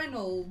Burt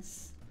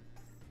Reynolds,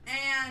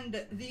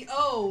 and the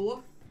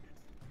O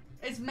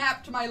is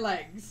mapped to my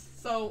legs.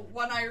 So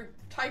when I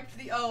typed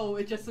the O,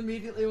 it just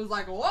immediately was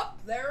like,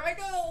 whoop, there I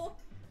go.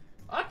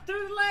 Up to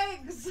the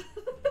legs.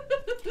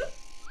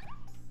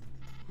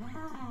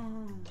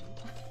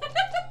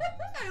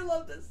 I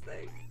love this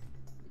thing.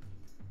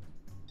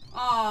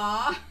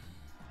 Aww.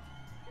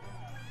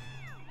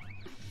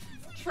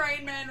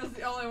 Train Man was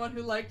the only one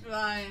who liked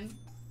mine.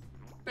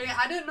 But yeah,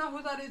 I didn't know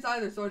who that is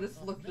either, so I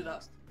just looked it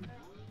up.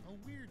 A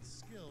weird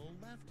skill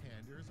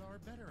left-handers are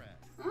better at.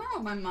 Oh,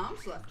 my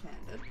mom's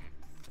left-handed.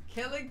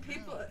 Killing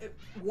people.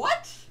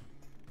 What?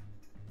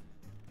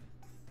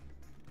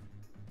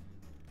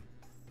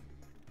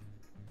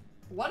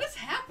 What is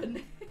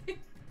happening?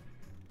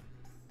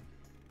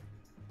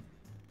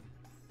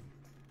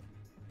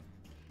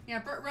 Yeah,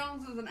 Burt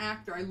Reynolds is an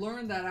actor. I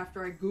learned that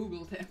after I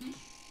Googled him.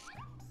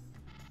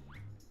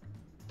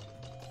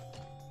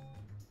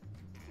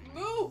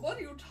 Moo, what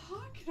are you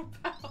talking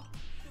about?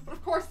 But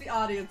of course the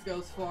audience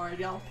goes for it.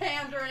 Y'all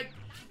pander it.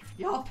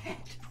 Y'all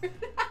pander it.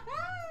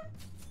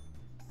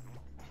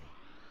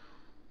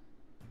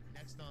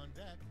 Next on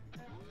deck,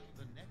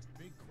 the next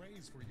big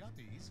craze for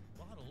yuppies,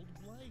 bottled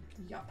blank.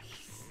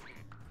 Yuppies.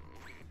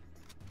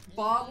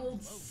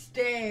 Bottled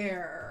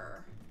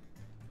stare.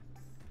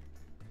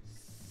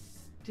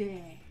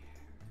 Stare.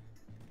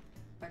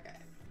 Okay.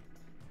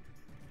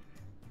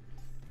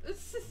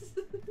 This is...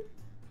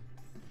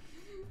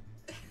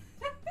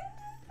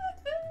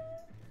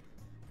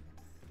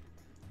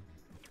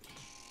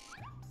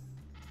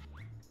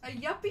 A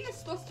yuppie is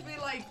supposed to be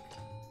like...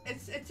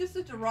 It's just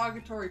a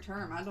derogatory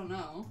term. I don't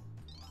know.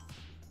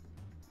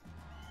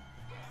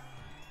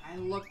 I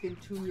look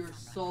into your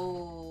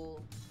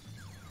soul.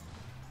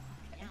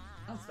 Okay,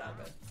 that's not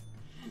good.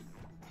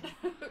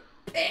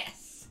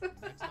 Piss!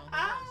 Next on the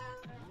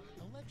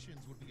list, elections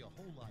would be a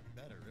whole lot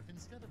better if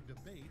instead of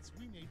debates,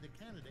 we made the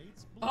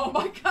candidates blue. Oh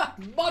my god,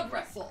 mud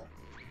wrestle!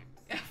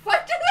 If I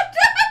did that!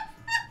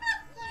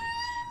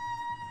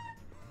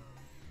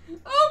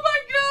 Oh my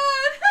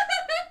god!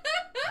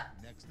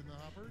 Next in the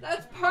hopper,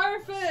 That's a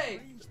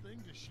perfect! strange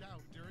thing to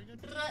shout during a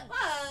debate.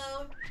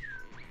 Whoa!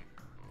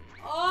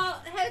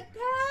 Oh, head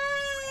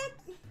pat!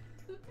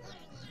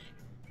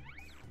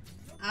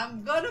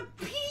 I'm gonna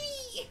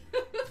pee!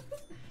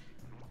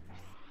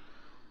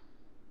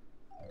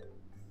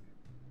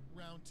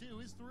 Round 2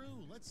 is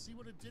through. Let's see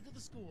what it did to the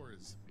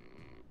scores.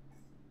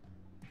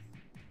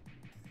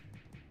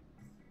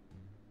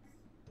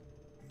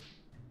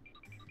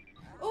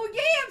 Oh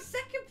yeah, I'm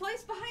second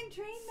place behind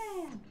Train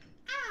Man!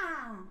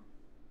 Ah!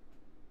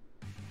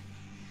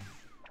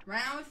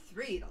 Round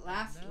 3, the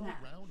last Now lap.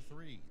 round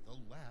 3, the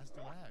last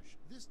lash.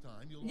 This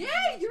time you'll Yay,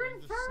 only you're answer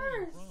in the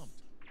same first.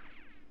 prompt.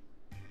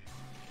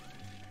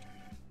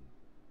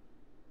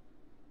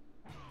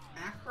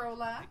 Acro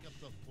lap? Pick up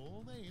the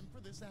full name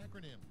for this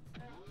acronym.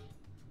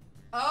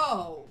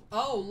 Oh,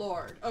 oh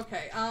lord.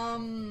 Okay,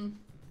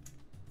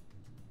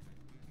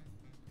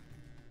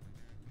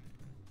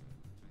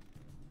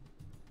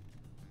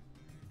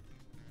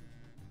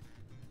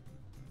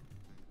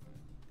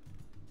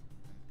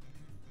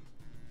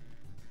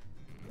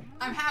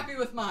 I'm happy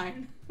with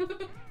mine.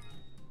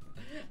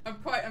 I'm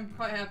quite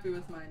happy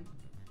with mine.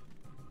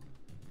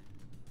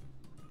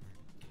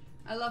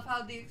 I love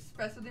how the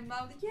expressive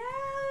mouth.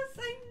 Yes,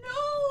 I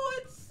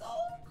know, it's so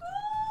good.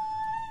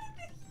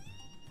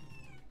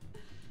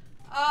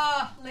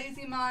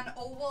 LazyMon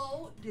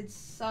Owo did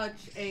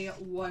such a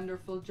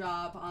wonderful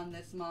job on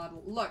this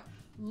model.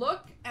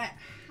 Look at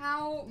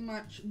how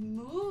much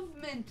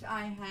movement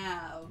I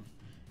have.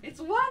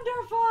 It's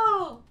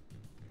wonderful.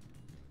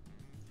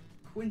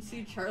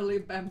 Quincy Charlie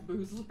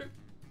Bamboozler.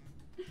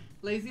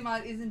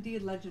 LazyMon is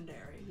indeed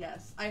legendary.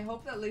 Yes, I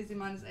hope that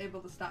LazyMon is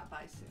able to stop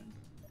by soon.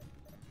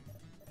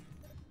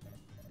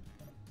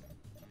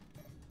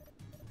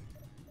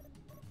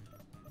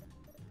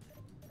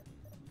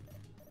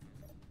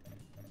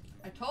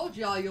 I told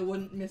y'all you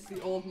wouldn't miss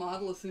the old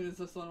model as soon as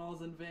this one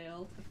was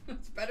unveiled.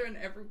 It's better in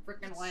every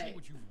freaking way. Let's see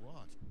what you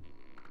brought.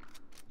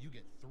 You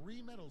get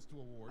 3 medals to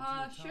award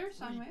to your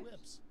top 3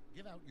 whips.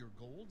 Give out your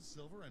gold,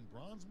 silver, and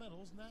bronze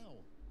medals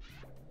now.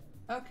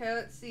 Okay,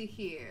 let's see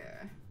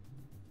here.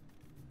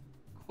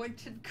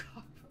 Quentin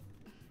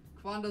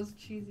Quando's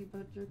Cheesy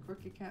Butcher,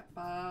 Quirky Cat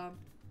Bob.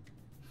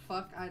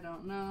 Fuck, I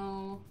don't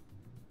know.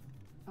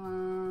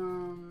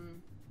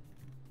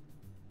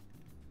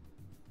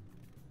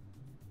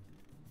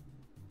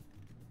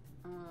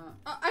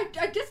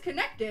 I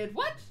disconnected.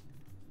 What?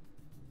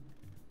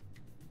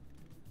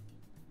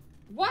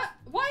 What?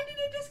 Why did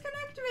it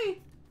disconnect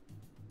me?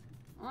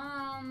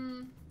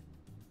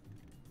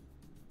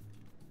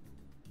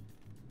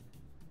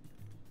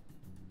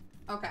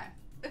 Okay.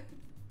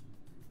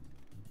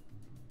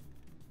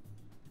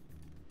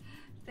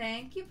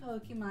 Thank you,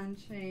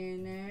 Pokemon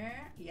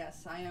Trainer.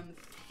 Yes, I am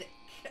thick.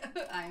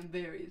 I am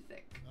very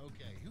thick.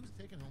 Okay, who's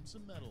taking home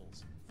some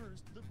medals?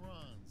 First, the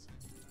bronze.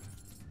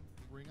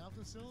 Bring out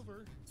the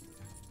silver.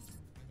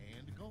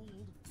 And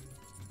gold.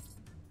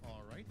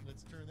 Alright,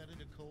 let's turn that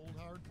into cold,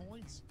 hard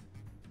points.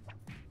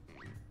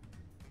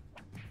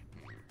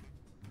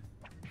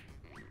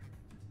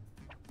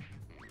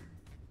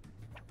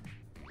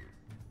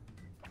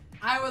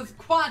 I was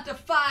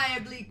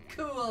quantifiably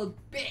cool,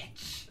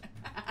 bitch.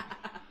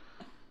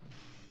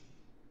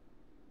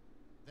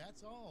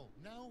 That's all.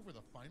 Now for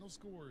the final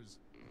scores.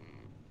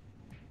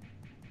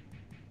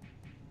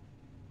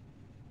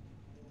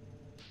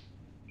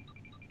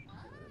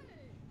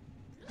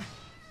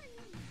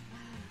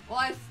 Well,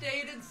 I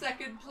stayed in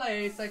second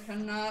place. I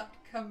cannot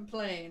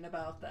complain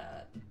about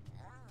that.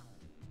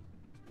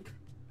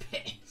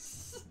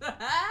 Piss.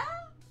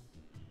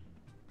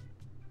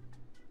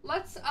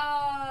 Let's,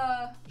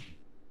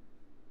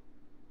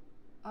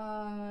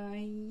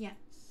 yes.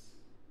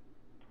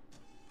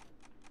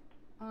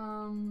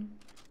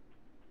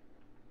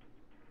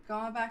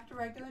 Going back to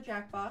regular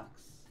Jackbox.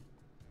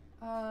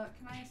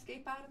 Can I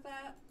escape out of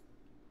that?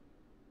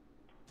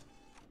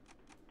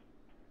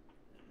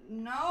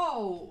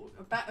 No!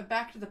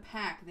 Back to the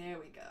pack. There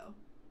we go.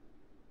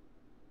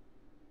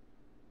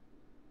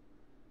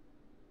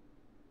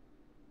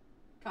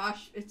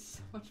 Gosh, it's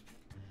so much...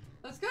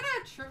 Let's go to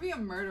a trivia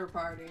murder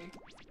party.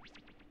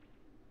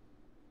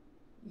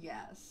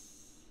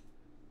 Yes.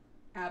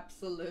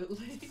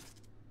 Absolutely.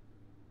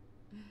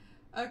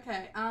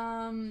 Okay,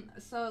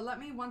 so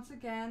let me once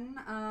again,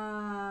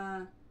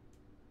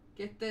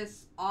 get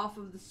this off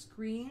of the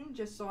screen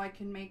just so I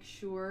can make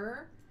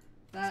sure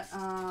that,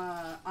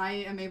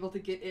 I am able to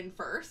get in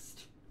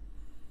first.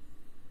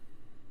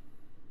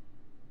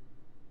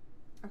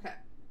 Okay,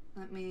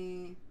 let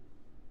me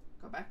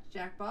go back to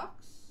Jackbox.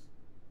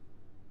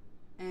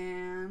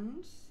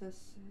 And this...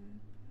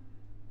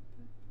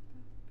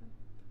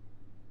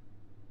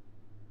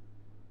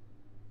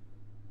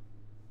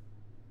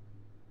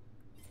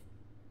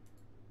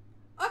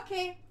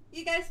 Okay,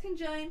 you guys can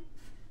join.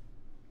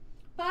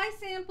 Bye,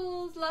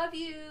 Samples. Love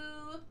you.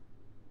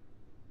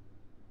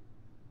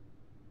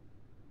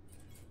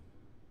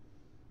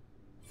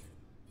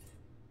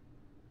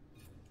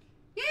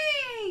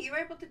 Yay! You were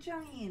able to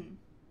join.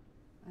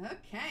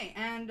 Okay,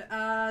 and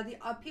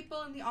the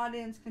people in the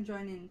audience can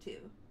join in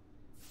too.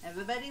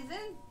 Everybody's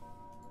in.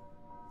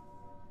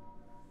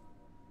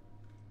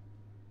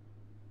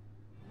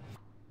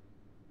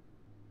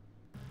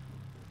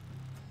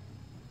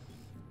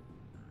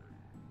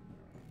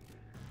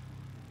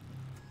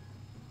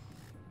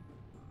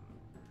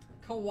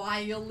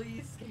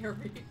 Kawaii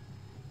scary.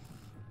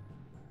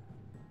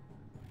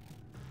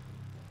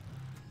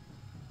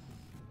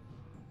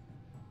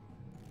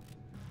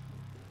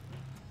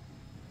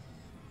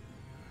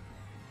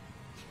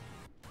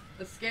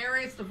 The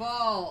scariest of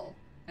all,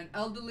 an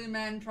elderly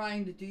man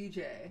trying to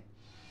DJ.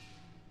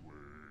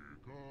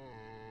 Wake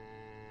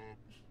up.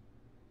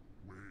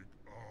 Wake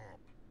up.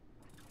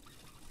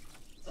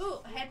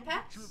 Ooh, head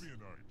pats? Trivia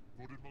night.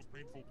 Voted most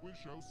painful quiz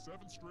show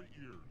 7 straight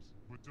years.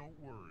 But don't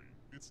worry,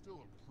 it's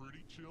still a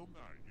pretty chill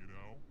night, you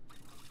know?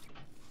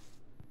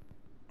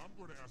 I'm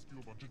going to ask you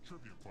a bunch of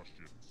trivia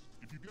questions.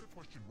 If you get a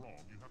question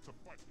wrong, you have to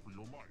fight for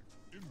your life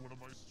in one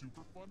of my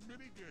super fun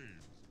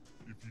mini-games.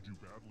 If you do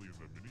badly in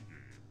the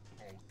mini-game,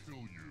 I'll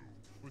kill you.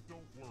 But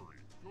don't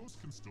worry, Ghost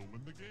can still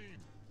win the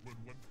game. When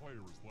one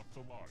player is left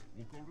alive,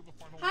 we'll go to the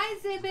final. Hi,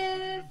 round, with Zibith! the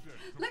living and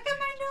dead Look at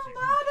my compete new to see who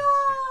can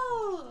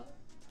model!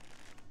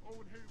 escape. Oh,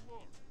 and hey,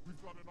 look,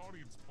 we've got an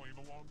audience playing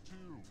along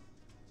too.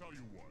 Tell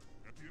you what,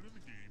 at the end of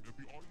the game, if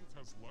the audience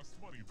has less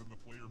money than the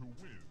player who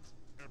wins,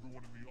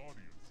 everyone in the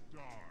audience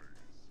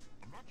dies.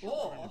 I'm not sure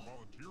whether you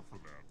volunteer for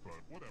that,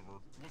 but whatever.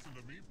 Listen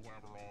to me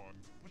blabber on.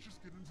 Let's just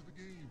get into the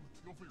game.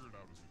 You'll figure it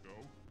out as we go.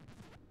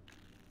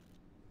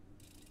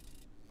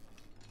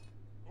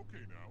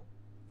 Okay now,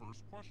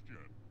 first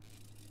question.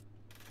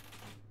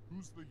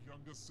 Who's the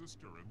youngest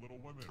sister in Little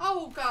Women?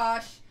 Oh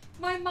gosh,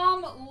 my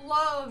mom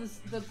loves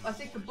I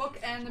think the book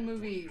and the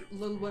movie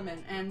Little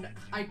Women, and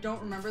I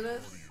don't remember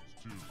this.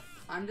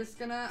 I'm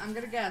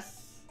gonna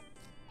guess.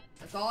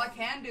 That's all I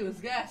can do is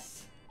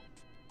guess.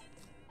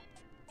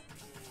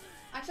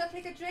 I shall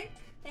take a drink.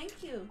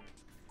 Thank you.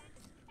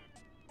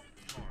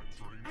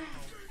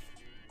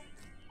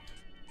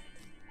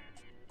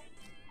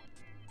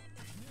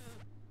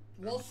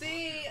 We'll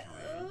see.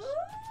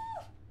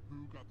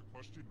 Who got the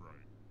question right?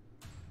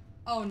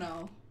 Oh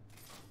no.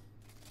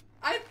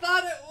 I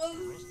thought it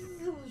was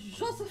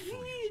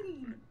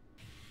Josephine.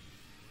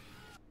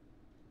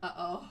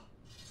 Uh-oh.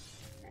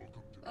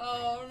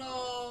 Oh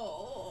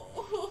no.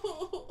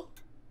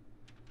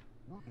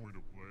 We're going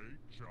to play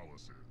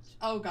Chalices.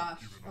 Oh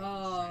gosh. Giving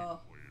all the same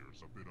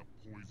players a bit of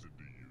poison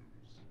to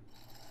use.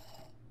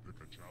 Pick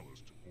a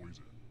chalice to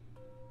poison.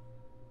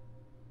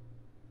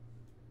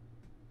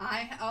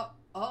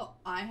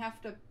 I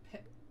have to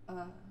pick,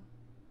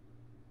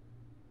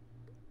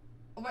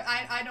 wait,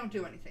 I don't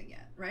do anything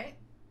yet, right?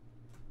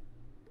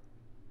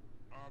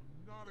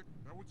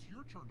 Now it's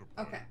your turn to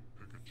play. Okay.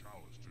 Pick a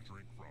chalice to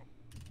drink from.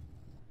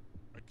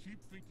 I keep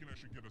thinking I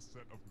should get a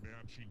set of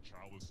matching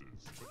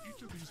chalices, but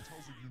each of these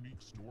tells a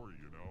unique story,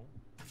 you know?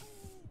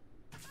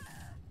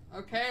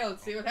 Okay,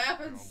 let's see what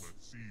happens. Now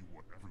let's see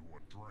what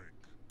everyone drank.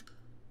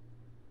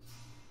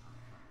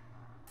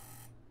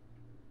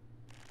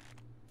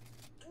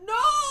 No,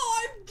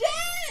 I'm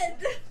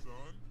dead!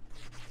 Son?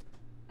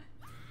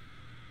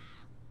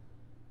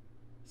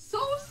 So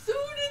soon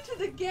into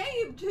the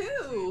game,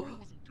 too! I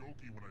wasn't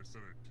joking when I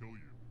said I'd kill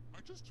you.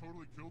 I just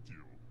totally killed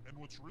you. And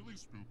what's really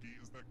spooky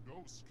is that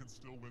ghosts can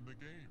still win the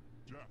game.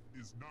 Death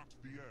is not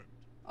the end.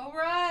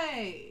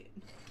 Alright.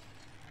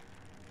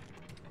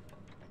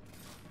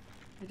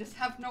 I just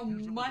have no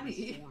Here's a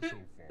money. score so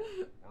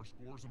far. Are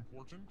scores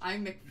important? I If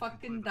you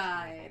McFucking prefer score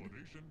died.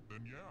 validation,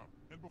 then yeah.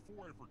 And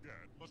before I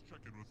forget, let's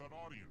check in with that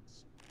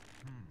audience.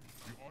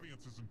 The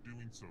audience isn't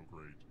doing so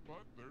great,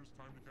 but there's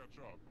time to catch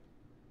up.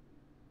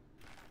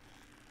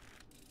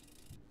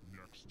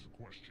 Next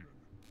question.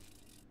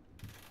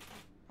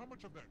 How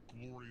much of that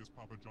glorious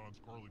Papa John's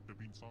garlic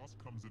dipping sauce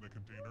comes in a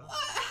container?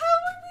 How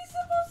are we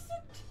supposed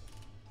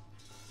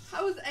to...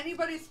 How is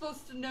anybody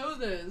supposed to know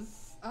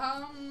this?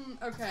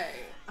 Okay.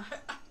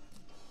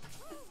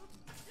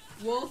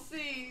 We'll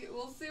see.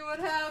 We'll see what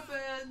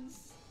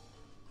happens.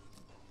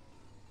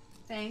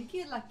 Thank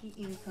you, Lucky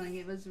Inkling.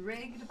 It was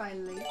rigged by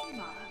Lazy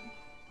Mom.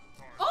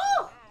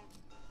 Oh!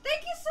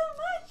 Thank you so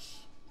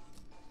much!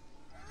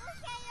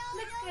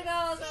 Look at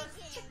all those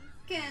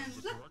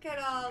chickens! Look at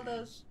all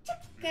those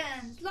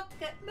chickens! Look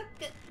at...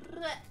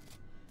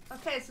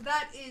 Okay, so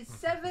that is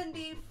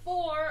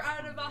 74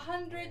 out of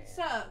 100 Let's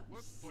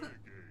subs. play a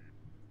game.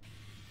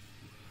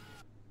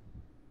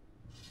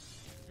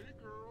 Hey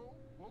girl,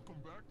 welcome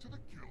back to the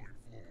killing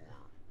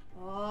floor.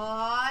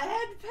 Oh,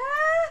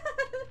 headpad!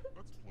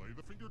 Let's play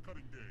the finger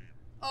cutting game.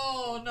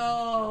 Oh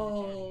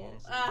no!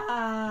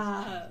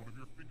 Ah! One of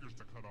your fingers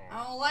to cut off. I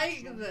don't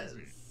like So this.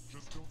 easy.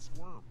 Just don't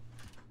squirm.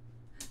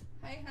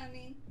 Hey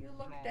honey, you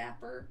look Drop.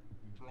 dapper.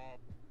 Drop.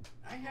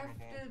 I have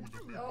With the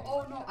to... big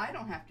Oh no, I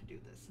don't have to do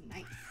this.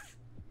 Nice.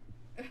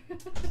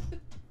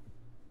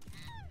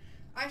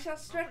 I shall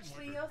stretch Nothing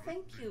like Leo, a good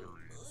thank you.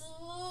 fingering.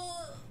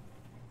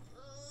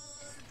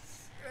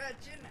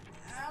 Stretching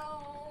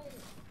out.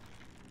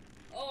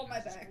 Oh, my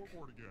back.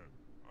 Scoreboard again.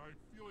 I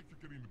feel like you're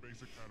getting the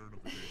basic pattern of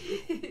the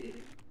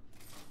game.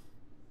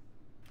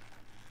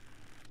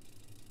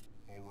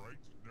 Alright,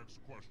 next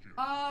question.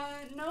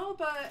 No,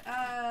 but,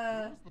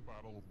 What was the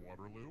Battle of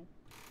Waterloo?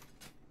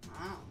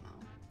 I don't know.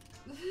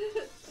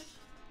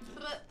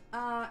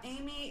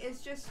 Amy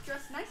is just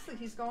dressed nicely.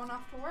 He's going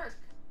off to work.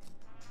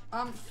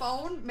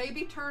 Phone,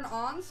 maybe turn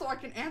on so I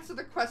can answer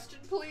the question,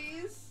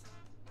 please?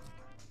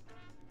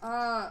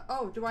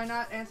 Oh, do I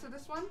not answer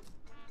this one?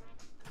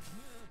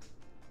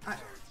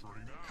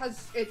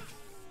 Cause it...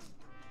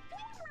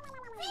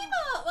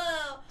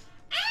 Whoa!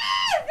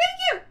 Ah, thank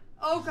you!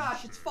 Oh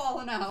gosh, it's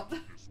fallen out.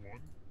 This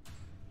one?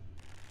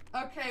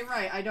 Okay,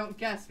 right, I don't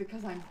guess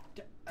because I'm...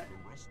 The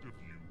rest of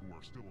you who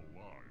are still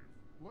alive,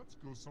 let's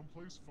go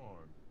someplace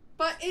fun.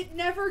 But it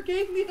never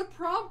gave me the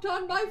prompt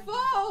on my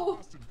phone!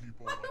 Boston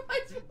people What am like I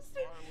a big supposed to...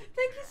 pile of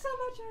Thank you cash. so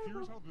much, Here's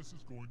Ariel. how this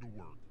is going to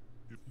work.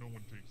 If no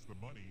one takes the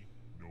money,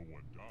 no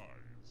one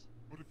dies.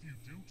 But if you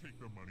do take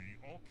the money,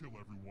 I'll kill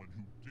everyone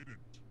who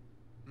didn't.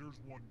 There's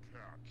one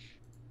catch.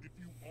 If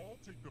you all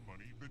take the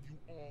money, then you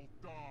all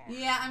die.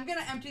 Yeah, I'm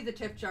gonna empty the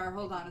tip jar.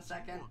 Hold on a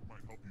second. Teamwork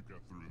might help you get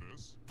through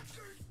this.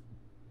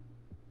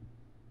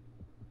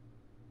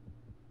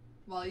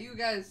 While you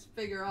guys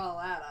figure all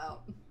that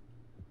out.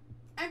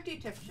 Empty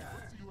tip jar.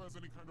 None of you has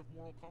any kind of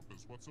moral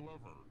compass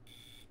whatsoever.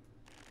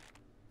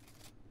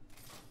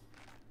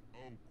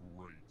 Oh,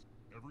 great.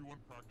 Everyone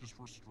practiced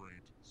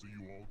restraint, so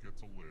you all get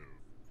to live.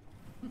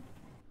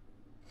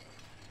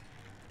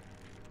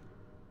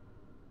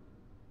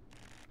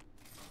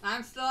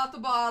 I'm still at the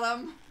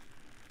bottom.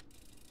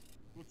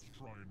 Let's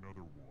try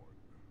another one.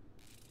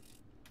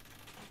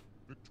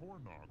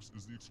 Victorinox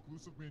is the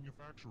exclusive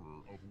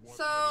manufacturer of what?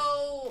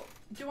 So,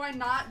 do I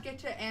not get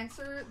to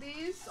answer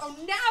these? Oh,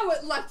 now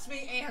it lets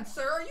me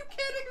answer. Are you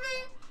kidding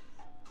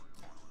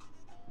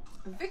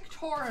me?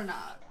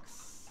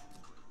 Victorinox.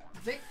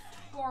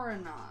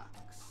 Victorinox.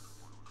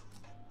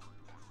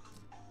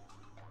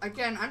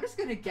 Again, I'm just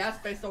gonna guess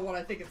based on what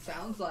I think it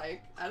sounds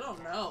like. I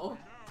don't know.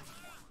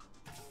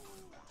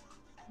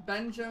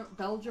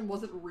 Belgium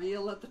wasn't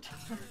real at the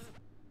time.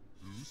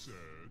 Who said?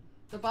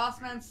 The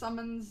Bossman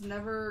summons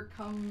never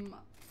come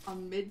a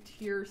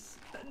mid-tier,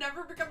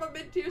 never become a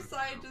mid-tier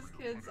scientist,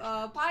 kids.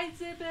 Bye,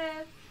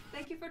 Zibeth.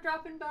 Thank you for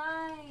dropping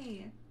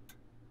by.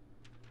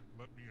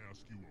 Let me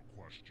ask you a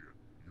question.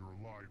 Your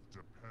life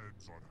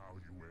depends on how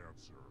you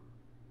answer.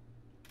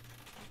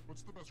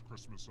 What's the best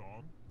Christmas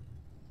song?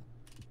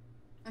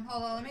 And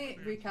hold on, let me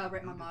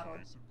recalibrate my model.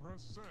 And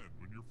press send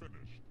when you're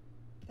finished.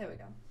 There we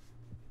go.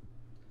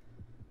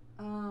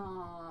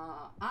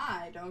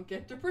 I don't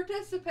get to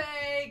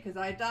participate because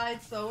I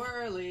died so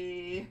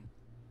early.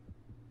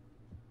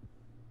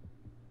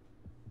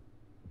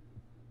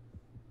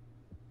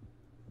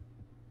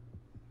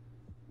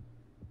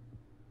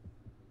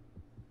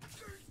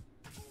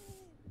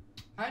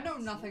 I know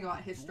nothing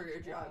about history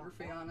or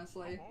geography,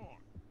 honestly.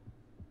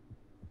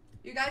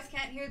 You guys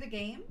can't hear the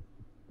game?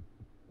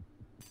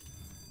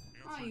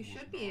 Oh, you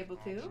should be able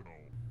to.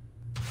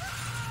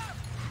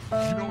 You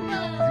know,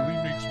 it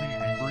really makes me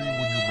angry when your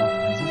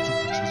refusal to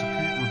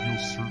participate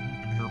reveals certain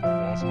inherent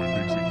flaws in my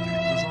basic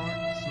game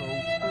design, so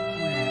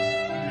please,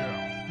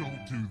 yeah,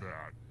 don't do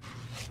that.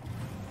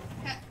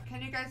 Can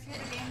you guys hear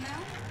the game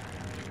now?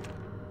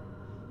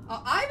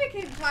 I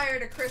became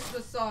tired of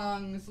Christmas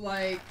songs,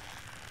 like,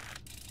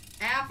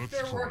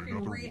 after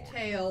working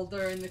retail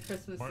during the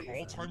Christmas season. My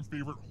all-time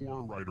favorite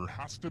horror writer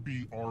has to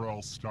be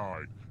R.L.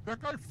 Stein.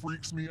 That guy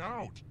freaks me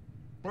out.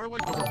 But I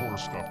like other horror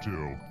stuff,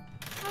 too.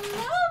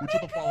 Hello, which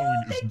of the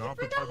following is not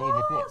the title of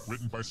a book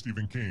written by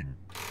Stephen King?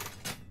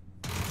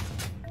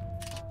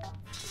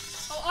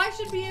 Oh, I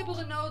should be able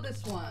to know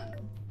this one.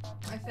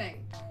 I think.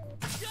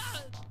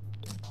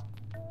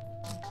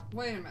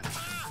 Wait a minute.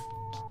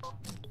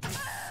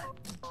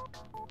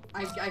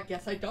 I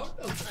guess I don't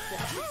know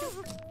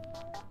this one.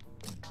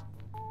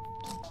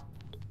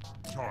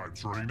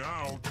 Time's running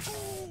out.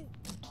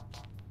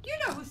 You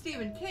know who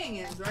Stephen King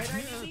is, right,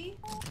 RDB?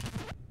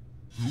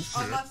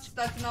 Oh,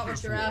 that's not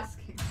what you're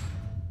asking.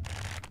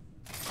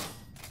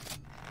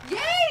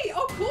 Yay!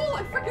 Oh, cool!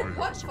 I freaking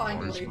won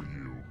finally.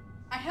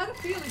 I had a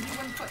feeling he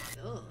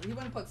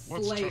wouldn't put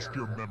Slayer. Let's test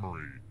your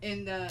memory.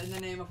 In the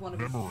name of one of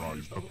his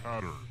Memorize the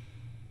pattern.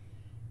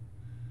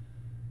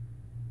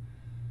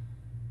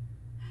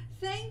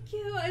 Thank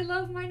you. I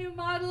love my new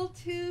model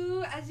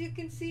too. As you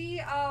can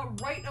see,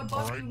 right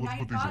above you,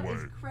 Nightbot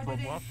is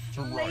credited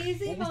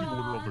Lazy What was the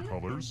order of the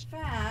colors? In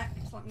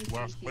fact, let me see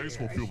Last place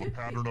here. will feel the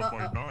pattern of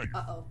my knife.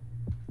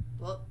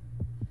 Well,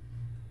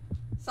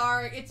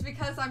 sorry, it's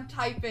because I'm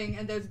typing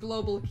and there's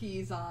global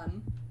keys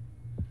on.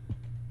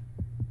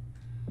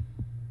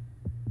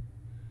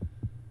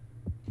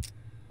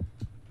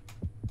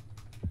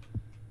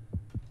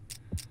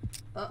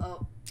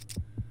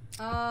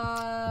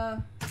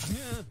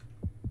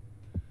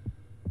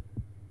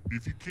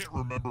 If you can't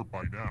remember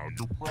by now,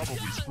 you're probably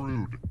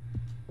screwed.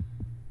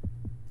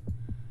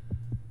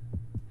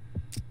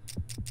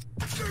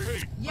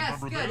 Hey,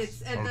 yes, good.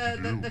 This?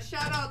 It's the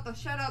shout out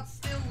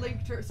still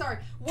linked to. Sorry,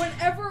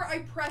 whenever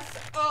I press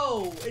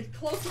O, it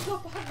closes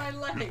up on my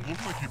leg. It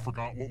looks like you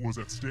forgot what was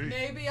at stake.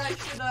 Maybe I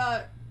should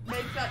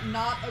make that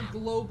not a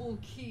global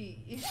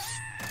key.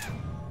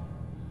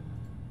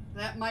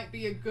 That might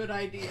be a good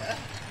idea.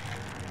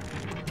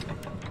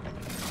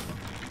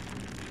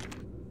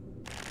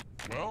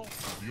 Well,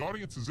 the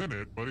audience is in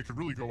it, but it could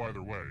really go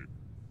either way.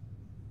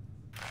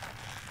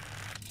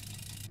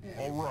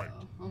 Alright,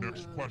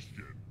 next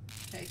question.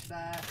 Take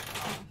that.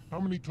 How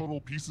many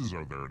total pieces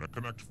are there in a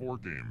Connect 4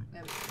 game?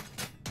 There we go.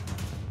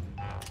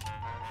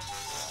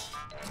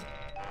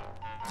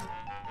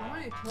 How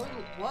many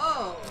total?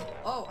 Whoa!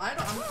 Oh, I'm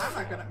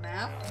not good at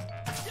math.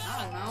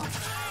 I don't know.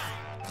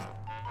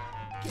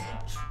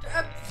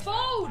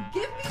 Phone!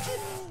 Give me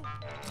this!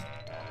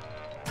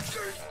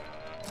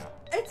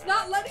 It's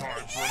not letting me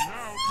answer!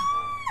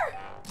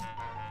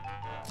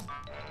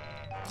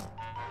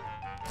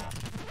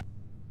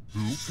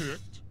 Who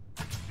picked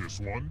this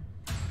one?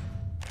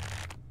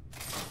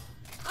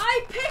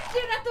 I picked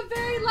it at the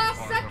very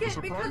last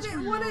second because it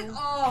wouldn't.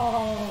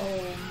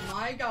 Oh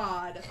my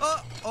god.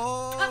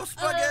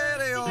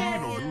 Spaghetti!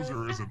 Being a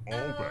loser isn't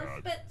all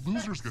bad.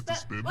 Losers get to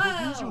spin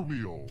the loser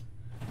wheel.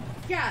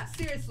 Yeah,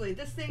 seriously,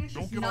 this thing is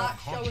Don't just get all not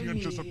showing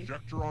me conscientious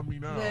objector on me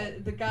now.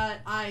 the guy.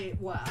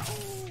 Wow.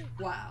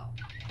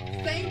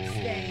 Thanks,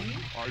 game.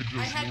 I just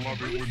I had love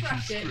to it when she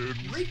refresh it,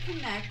 spins.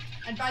 reconnect,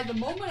 and by the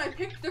moment I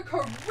picked the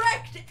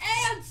correct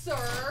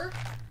answer,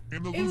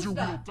 And the it was loser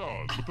wheel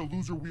done. does what the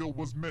loser wheel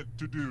was meant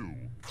to do.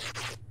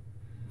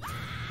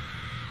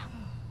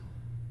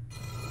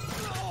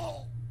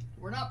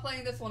 We're not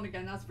playing this one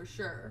again, that's for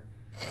sure.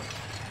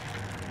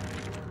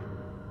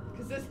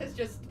 Because this has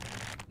just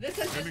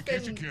And in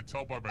case you can't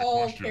tell by my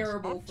all questions,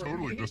 terrible I'm for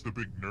totally me. just a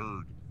big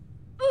nerd.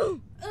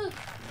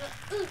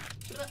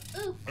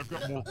 I've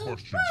got more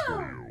questions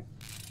for you.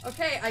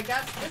 Okay, I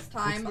guess this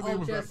time What's the name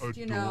I'll of just, that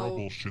you know,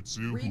 adorable Shih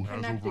Tzu who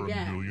has reconnect over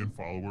again. 1 million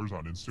followers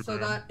on Instagram? so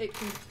that it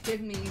can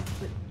give me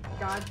the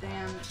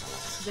goddamn.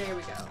 There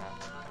we go.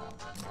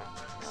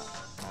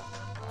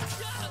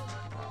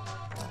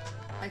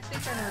 I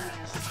think I know the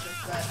answer to this,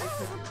 but I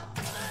could be wrong.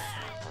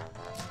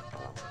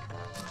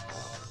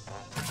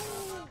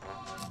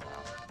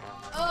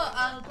 Oh,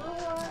 I'll go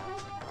ahead.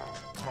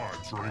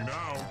 Time's running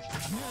out.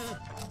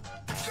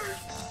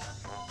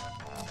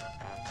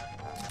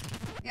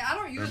 Yeah, I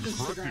don't use And the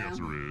correct Instagram.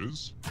 answer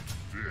is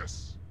this.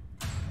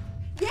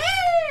 Yay!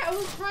 I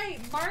was right.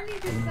 Marnie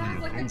just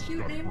sounds like a Ghost cute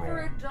got it name for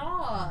a wrong.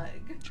 dog.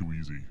 Too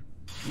easy.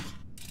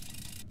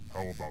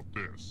 How about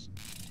this?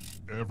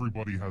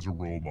 Everybody has a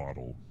role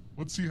model.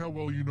 Let's see how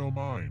well you know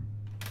mine.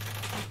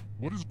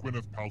 What is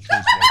Gwyneth Paltrow's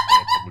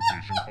lifestyle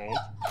publication called?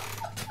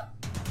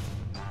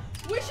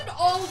 We should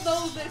all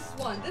know this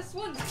one. This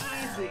one's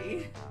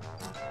easy.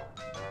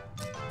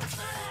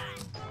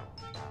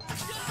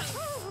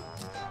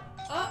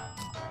 Oh,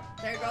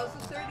 there goes the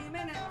 30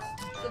 minutes.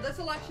 So this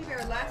will actually be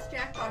our last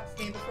Jackbox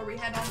game before we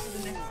head on to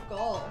the next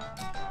goal.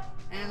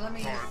 And let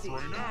me Time's see.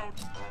 running out.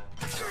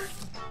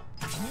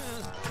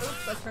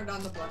 Oops, I turned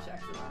on the blush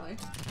accidentally.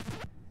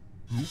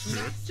 Who That's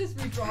picked? just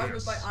me drawing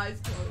with my Yes.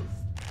 eyes closed.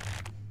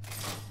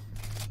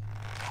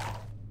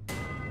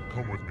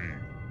 Come with me.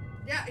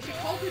 Yeah, she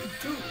called it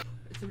goop.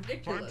 It's Time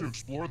ridiculous. to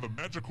explore the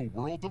magical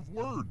world of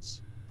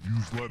words.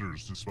 Use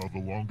letters to spell the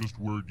longest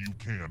word you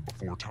can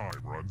before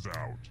time runs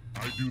out.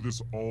 I do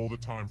this all the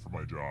time for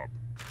my job.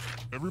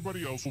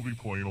 Everybody else will be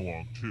playing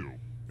along too.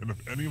 And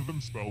if any of them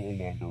spell a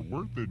longer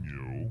word than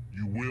you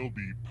will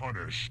be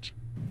punished.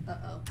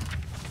 Uh-oh.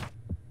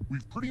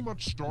 We've pretty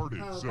much started,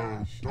 Oh, so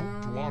gosh.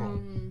 don't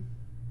dawdle.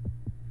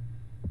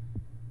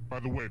 By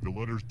the way, the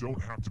letters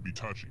don't have to be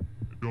touchy.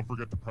 And don't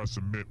forget to press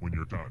submit when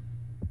you're done.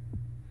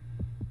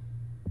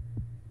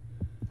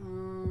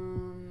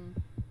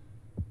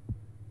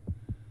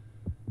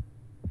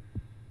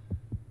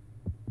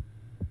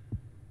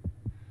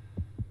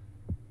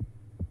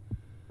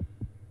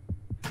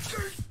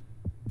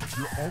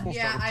 You're almost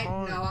Yeah, out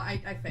of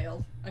time. I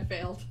failed. I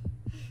failed.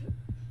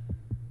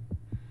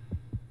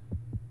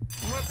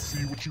 Let's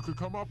see what you could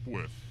come up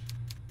with.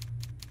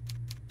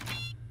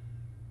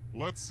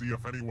 Let's see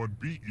if anyone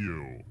beat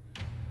you.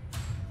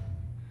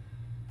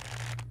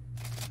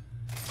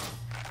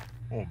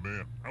 Oh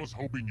man, I was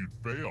hoping you'd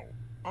fail.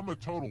 I'm a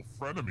total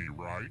frenemy,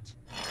 right?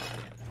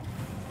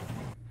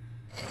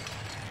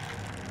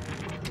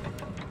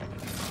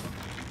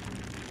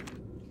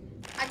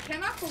 I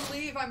cannot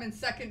believe I'm in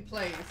second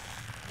place.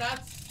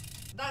 That's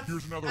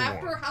Here's another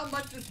after one. how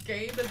much this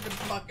game has been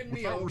fucking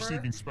me Without over.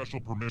 receiving special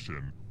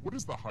permission, what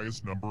is the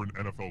highest number an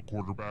NFL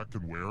quarterback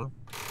can wear?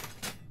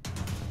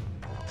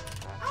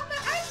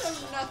 I know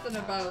nothing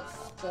about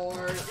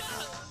sports.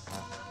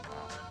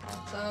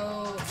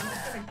 So, I'm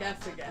just gonna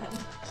guess again.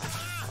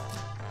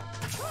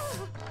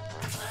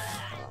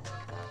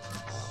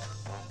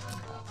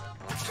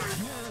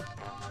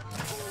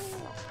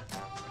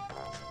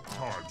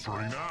 Time's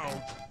running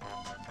out.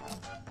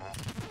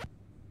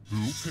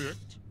 Who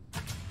picked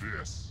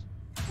this?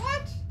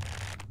 What?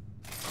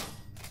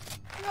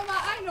 No,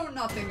 I know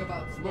nothing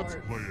about sports.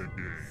 Let's play a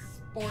game.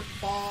 Sport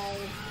ball.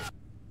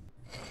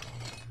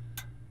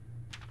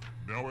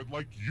 Now I'd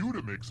like you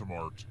to make some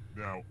art.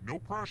 Now, no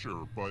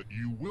pressure, but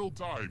you will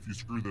die if you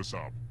screw this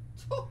up.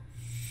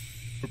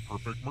 The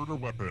perfect murder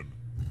weapon.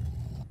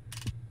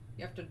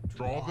 You have to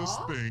Draw this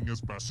thing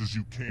as best as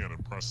you can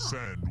and press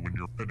send when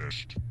you're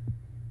finished.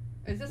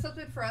 Is this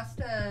something for us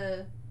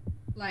to,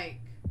 like,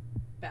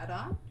 bet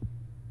on?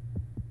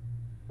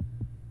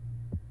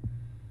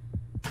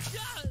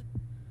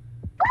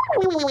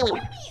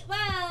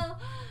 Well,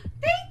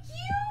 thank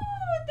you!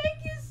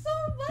 Thank you so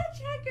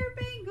much, Hacker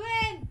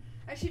Penguin!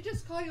 I should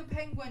just call you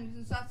Penguin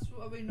since that's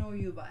what we know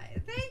you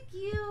by. Thank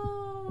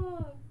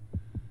you!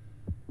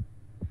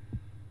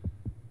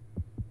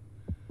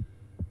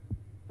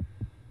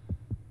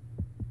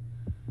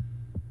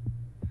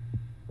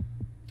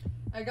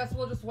 I guess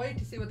we'll just wait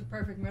to see what the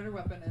perfect murder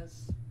weapon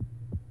is.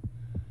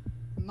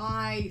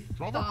 My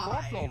Draw the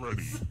prompt thighs.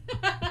 already.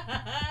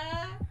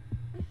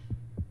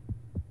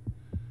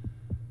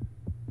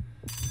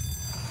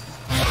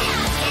 Woo!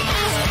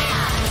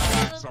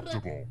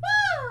 Acceptable.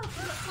 Whoa!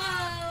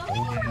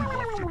 Only you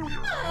left in here,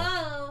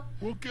 huh? Whoa!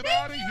 Well, get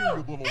out of here,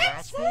 you little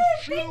rascal.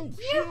 Shoo,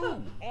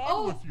 shoo.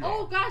 On with you.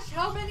 Oh gosh,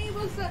 how many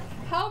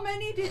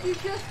did you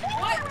just...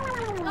 What?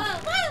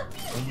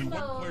 Only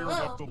one player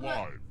left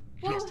alive.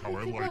 Just how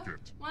I like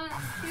it. 1, 2,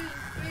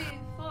 3,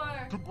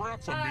 4.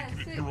 Congrats on 5, making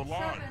it 6, here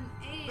alive. 7,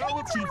 8, Now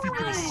let's see if you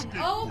can 9. escape.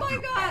 Oh with my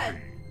your god.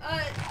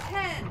 body.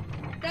 10.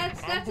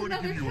 That's I'm going to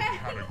another give you 10. a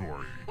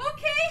category.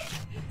 Okay.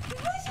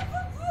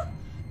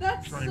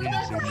 That's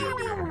Chinese zodiac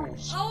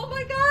animals. Oh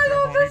my god,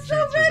 Step on there's each so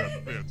answer many.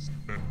 that fits,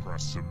 then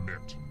press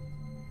submit.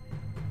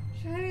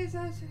 Chinese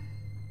answer.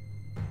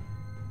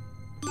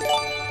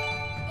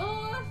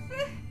 Oh,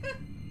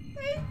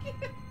 thank you.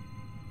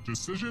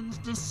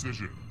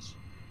 Decisions.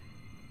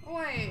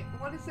 Wait,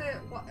 what is it?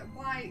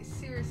 Why?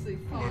 Seriously,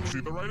 phone. Let's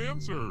see the right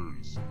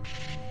answers.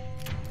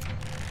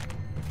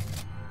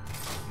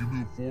 You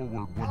move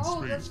forward one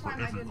space for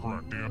every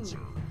correct answer.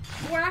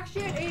 We're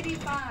actually at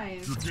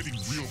 85. You're getting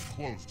real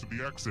close to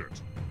the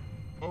exit.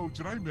 Oh,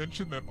 did I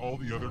mention that all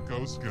the other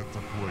ghosts get to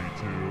play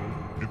too?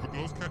 If a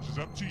ghost catches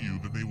up to you,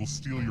 then they will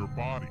steal your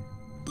body.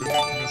 Then they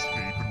can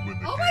escape and win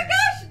the game. Oh my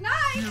gosh,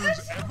 nice!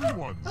 Here's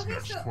everyone's Okay,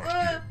 next so,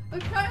 question.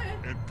 I'm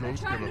trying. And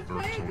ghosts get a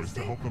third choice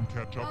to help them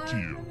catch up to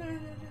you.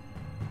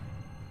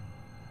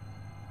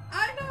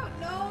 I don't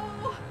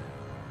know.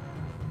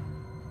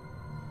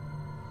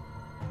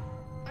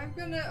 I'm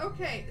gonna.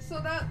 Okay,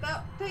 so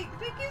thank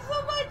you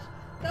so much.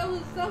 That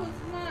was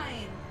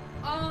mine.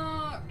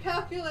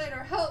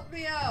 Calculator, help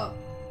me out.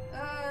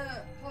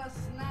 Plus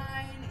 9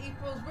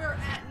 equals. We're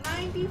at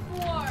 94.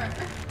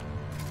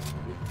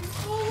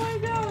 Oh my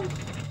gosh.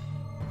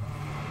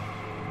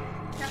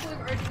 Can't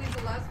believe Urgency's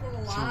the last one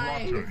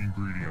alive. Sriracha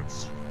ingredients.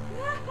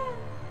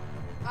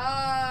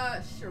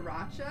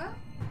 Sriracha?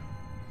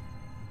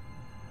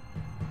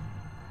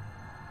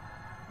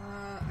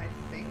 I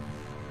think.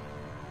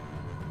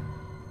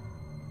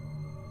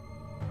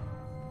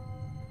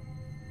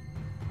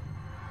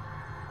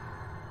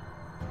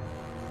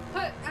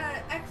 Put,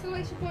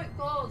 exclamation point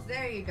goals.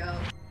 There you go.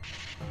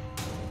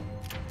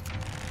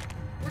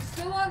 We're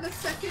still on the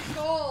second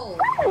goal.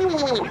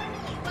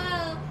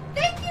 Well,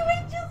 thank you,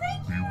 Angel.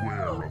 Thank you.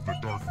 Beware of the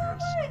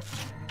darkness.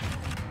 So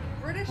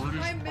British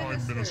Prime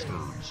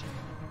Ministers.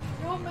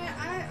 No, man,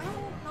 I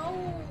don't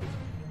know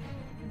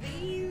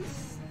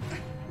these.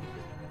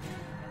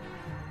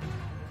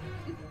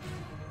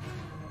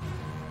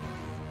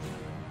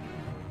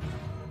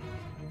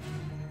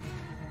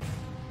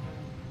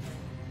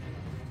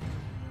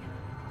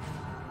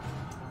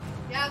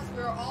 Yes,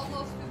 we're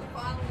almost to the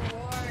final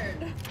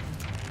reward.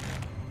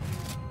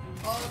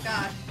 Oh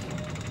gosh.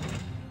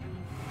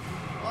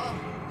 Oh.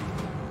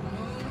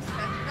 Moon's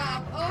catching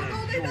up. Oh no,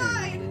 they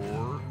died!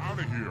 You're out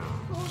of here.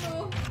 Oh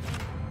no.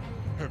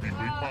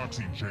 Heavyweight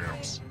boxing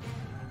champs.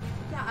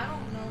 Yeah, I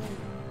don't know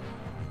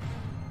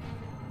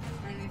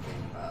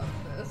anything about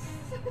this.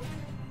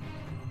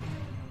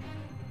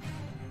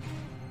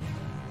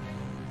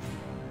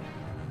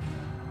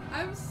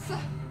 I'm so...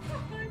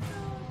 Oh my god.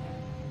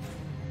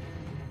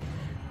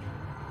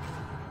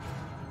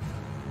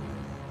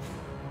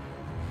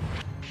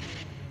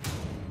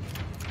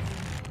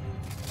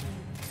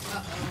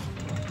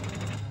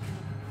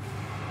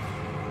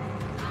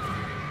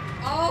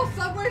 Oh,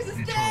 Subway's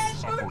is dead!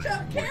 Don't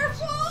jump,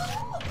 careful!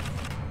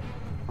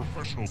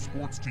 Professional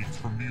sports teams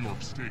from New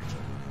York State.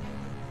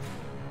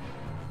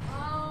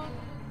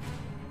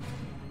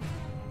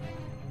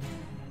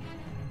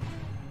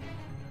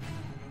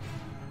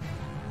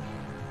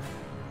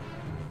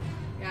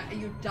 Yeah,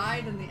 you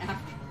died in the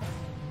after.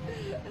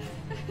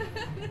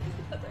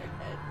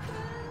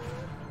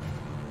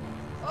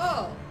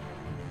 Oh!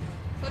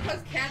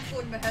 Sometimes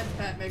canceling the head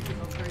pet makes it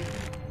go crazy.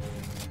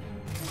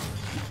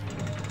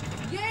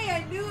 Yay,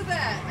 I knew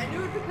that! I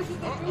knew it because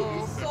of the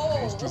movie Soul!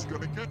 That ghost is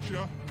gonna get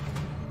ya.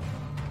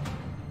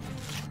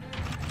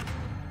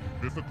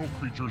 Mythical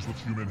creatures with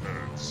human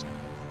heads.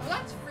 Well,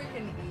 that's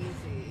freaking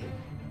easy.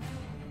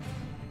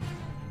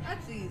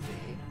 That's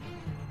easy.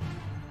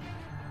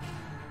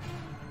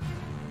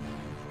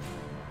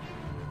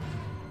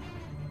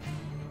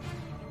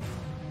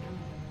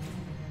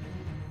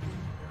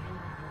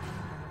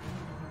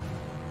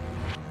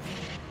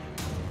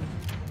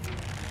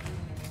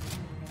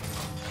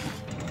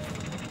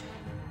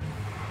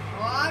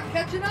 Oh, I'm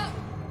catching up!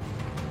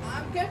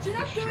 I'm catching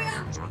up to you!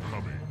 Shadows are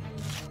coming.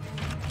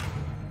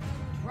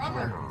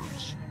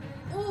 Drummers.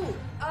 Ooh,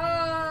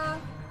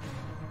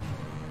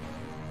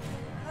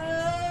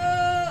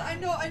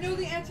 I know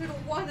the answer to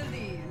one of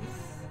these.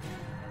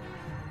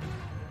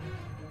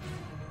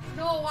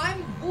 No,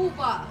 I'm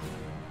Booba.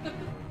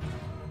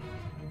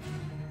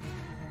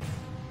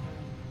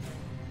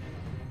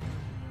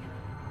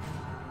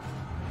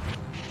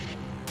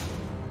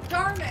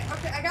 Darn it.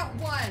 Okay, I got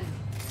one.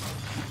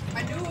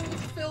 I knew it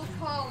was Phil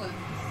Collins.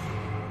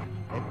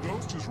 A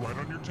ghost is right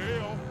on your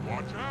tail.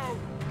 Watch out.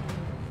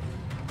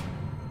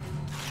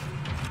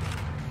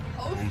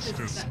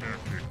 Hostess snack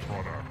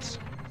products.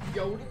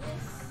 Yodels?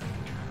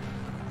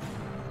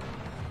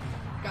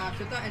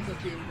 Gotcha, that ends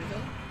up being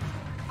real.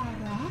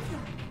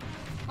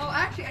 Oh,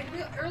 actually,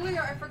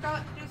 earlier I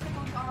forgot to do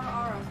someone's RR. So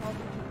I'll do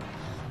it.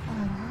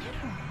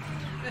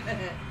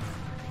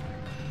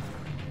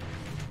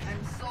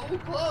 I'm so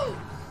close.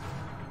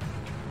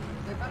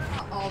 They better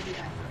not all be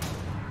accurate.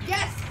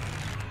 Yes!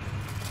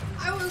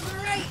 I was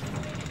right!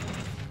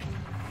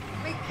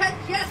 We catch,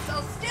 yes,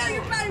 I'll steal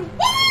your body! Woo!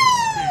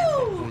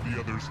 Before the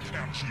others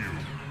catch you.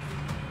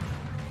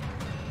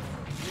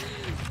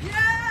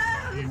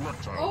 Yes!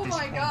 Erectile Oh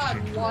my god,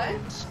 dysfunction what?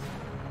 drugs.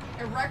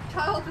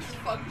 Erectile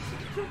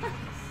dysfunction drugs?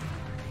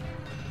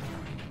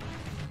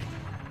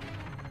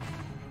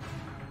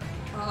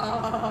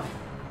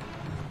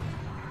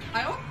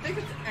 I don't think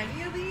it's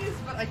any of these,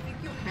 but I think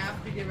you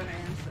have to give an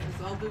answer,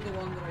 so I'll do the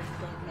one that I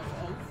don't know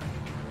of.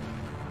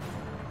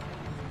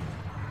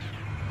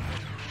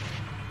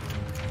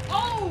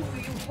 Oh,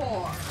 you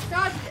whore!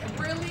 God,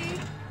 really?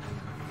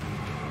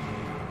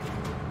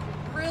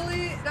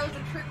 Really? That was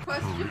a trick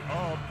question? Hurry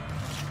up.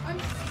 I'm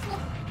so...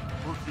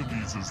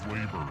 Hercules'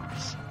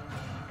 labors.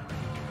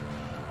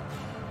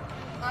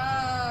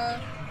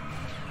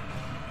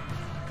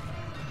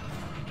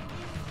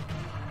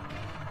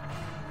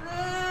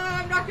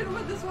 I'm not gonna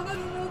win this one. I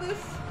don't know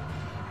this.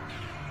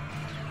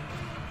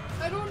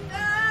 I don't know.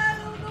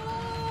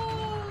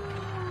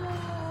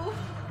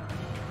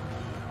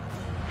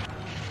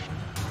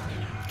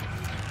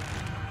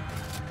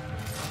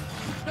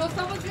 No,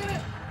 someone's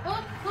gonna.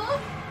 Huh? Huh?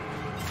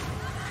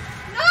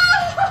 No!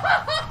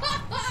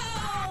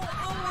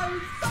 Oh, I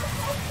was so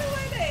close to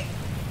winning.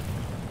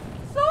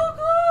 So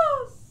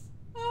close.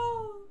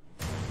 Oh.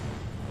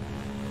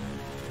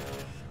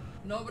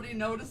 Nobody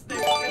noticed they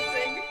were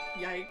missing.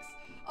 Yikes.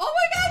 Oh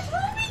my gosh,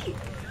 homie!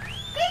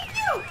 Thank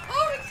you!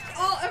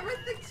 Oh,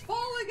 everything's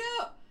falling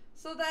out.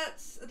 So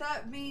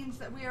that means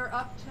that we are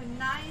up to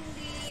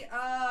 90,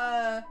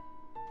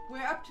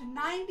 we're up to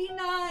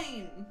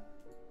 99.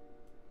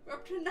 We're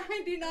up to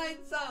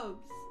 99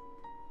 subs.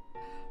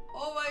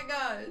 Oh my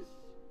gosh.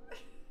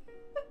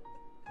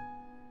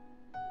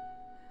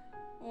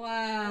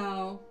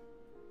 Wow.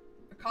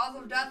 The cause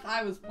of death,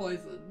 I was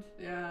poisoned.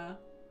 Yeah.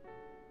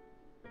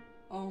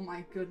 Oh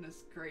my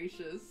goodness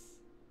gracious.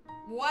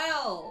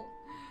 Well,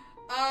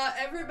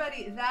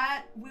 everybody,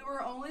 that we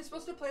were only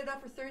supposed to play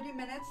that for 30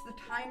 minutes. The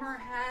timer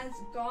has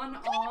gone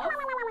off.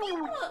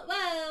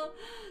 Wow.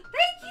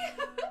 Thank you.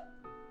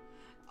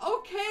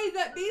 Okay,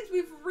 that means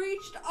we've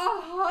reached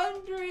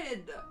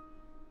 100.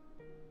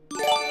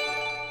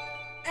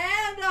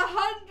 And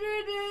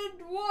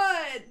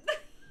 101.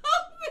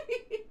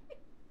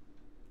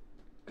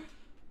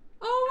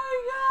 Oh my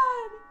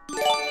god.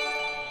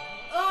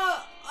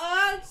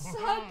 It's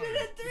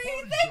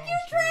 103. Thank you,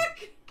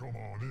 Trick. Come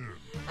on in.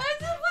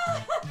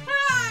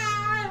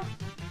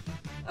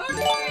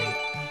 Okay.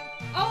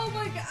 Oh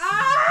my god.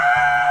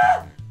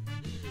 Ah!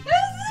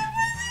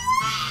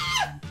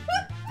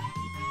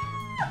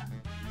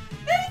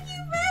 Thank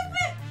you,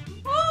 Pepe.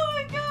 Oh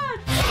my god.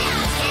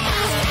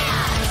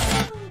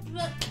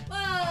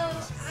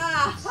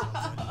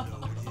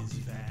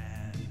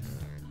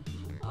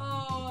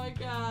 Oh my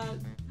god.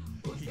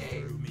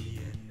 Okay.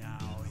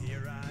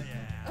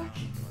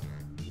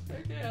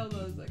 Okay, hold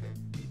on a second.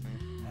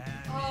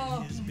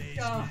 Oh my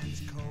god.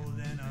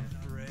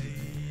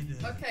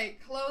 Okay,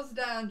 close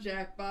down,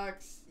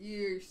 Jackbox.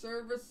 Your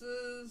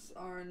services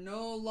are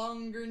no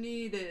longer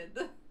needed.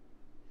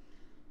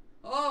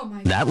 Oh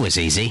my god. That was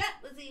easy.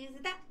 That was easy,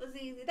 that was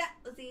easy, that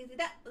was easy,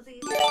 that was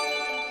easy.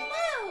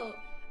 Whoa!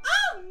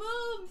 Oh,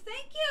 Moom,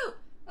 thank you!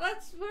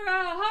 That's for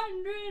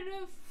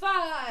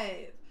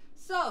 105.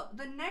 So,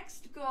 the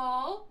next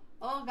goal,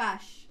 oh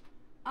gosh.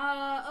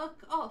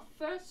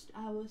 First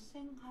I will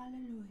sing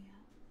hallelujah.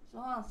 So,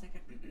 hold on a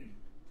second.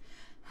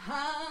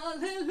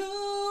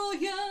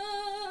 Hallelujah,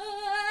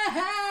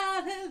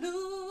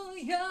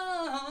 hallelujah,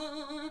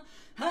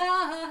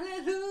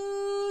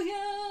 hallelujah,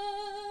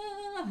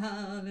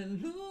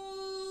 hallelujah.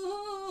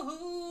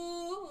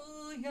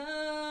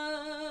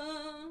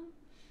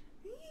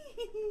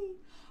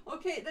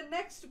 Okay, the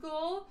next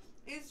goal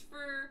is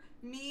for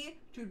me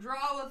to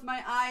draw with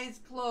my eyes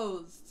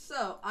closed.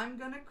 So I'm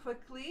gonna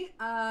quickly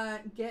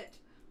get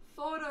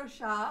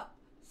Photoshop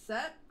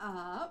set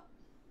up.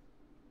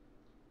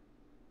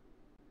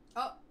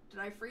 Oh, did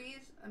I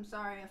freeze? I'm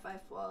sorry if I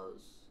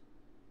froze.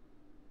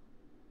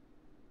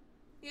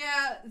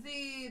 Yeah,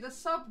 the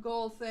sub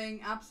goal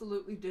thing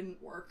absolutely didn't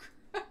work.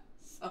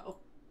 So,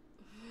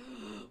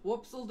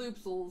 whoopsle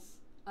doopsles.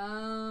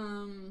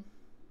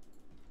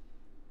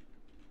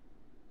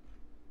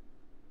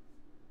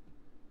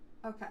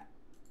 Okay.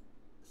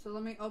 So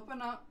let me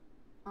open up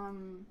a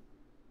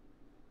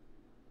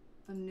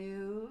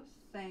new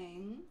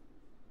thing.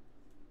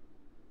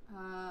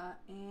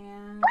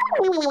 And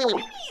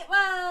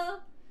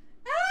well,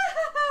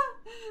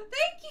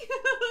 thank you,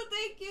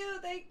 thank you,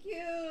 thank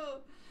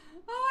you.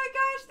 Oh my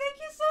gosh, thank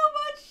you so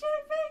much,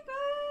 Shane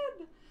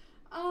Penguin.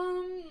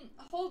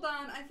 Hold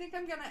on, I think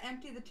I'm gonna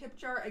empty the tip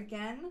jar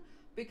again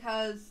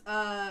because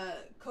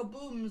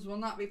kabooms will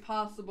not be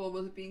possible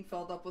with it being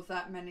filled up with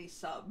that many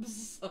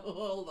subs. So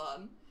hold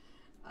on.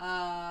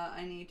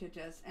 I need to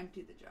just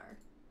empty the jar.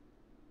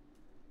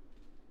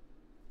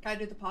 Can I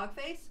do the pog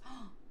face?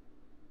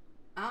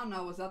 I don't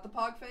know, was that the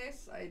pog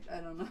face? I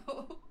don't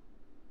know.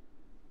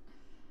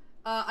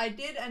 I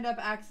did end up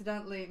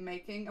accidentally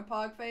making a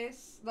pog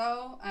face,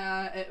 though.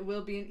 It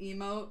will be an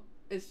emote.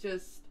 It's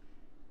just,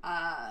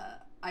 I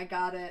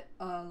got it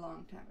a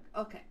long time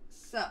ago. Okay,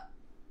 so.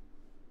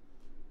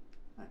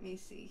 Let me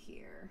see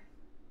here.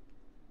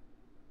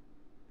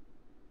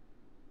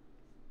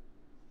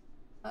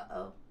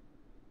 Uh-oh.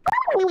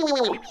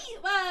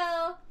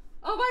 Well,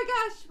 oh my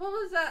gosh, what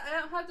was that? I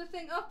don't have the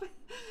thing up. Thank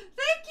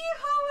you,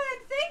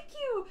 Hohen, thank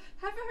you.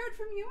 Haven't heard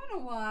from you in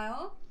a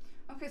while.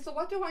 Okay, so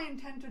what do I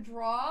intend to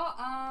draw?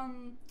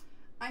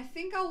 I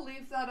think I'll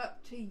leave that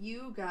up to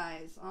you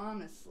guys,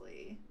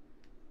 honestly.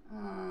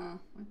 Let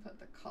me put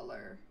the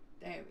color.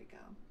 There we go.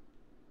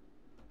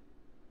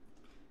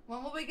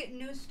 When will we get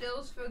new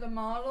stills for the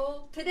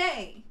model?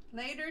 Today.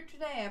 Later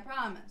today, I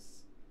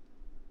promise.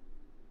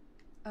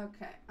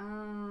 Okay,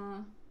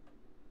 uh-oh.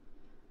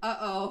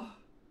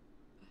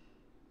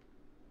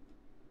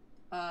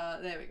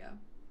 There we go.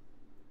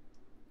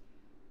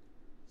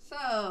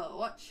 So,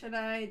 what should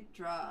I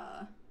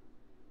draw?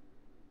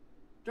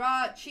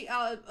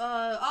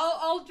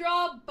 I'll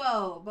draw a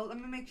bow, but let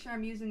me make sure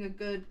I'm using a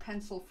good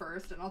pencil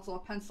first, and also a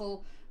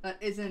pencil that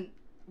isn't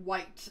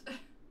white.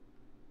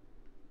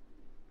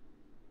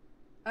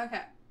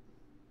 Okay.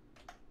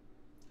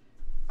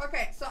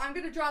 Okay, so I'm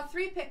gonna draw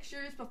 3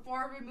 pictures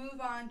before we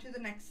move on to the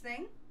next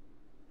thing.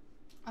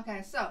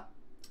 Okay, so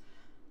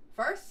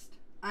first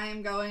I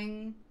am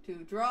going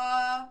to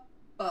draw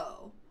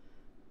bow.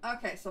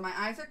 Okay, so my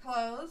eyes are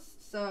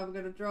closed, so I'm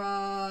gonna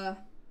draw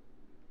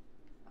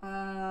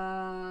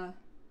okay,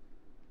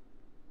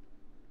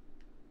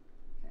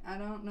 I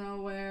don't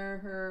know where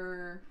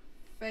her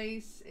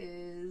face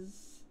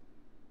is.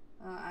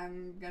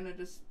 I'm gonna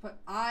just put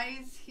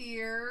eyes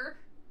here.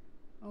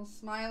 Little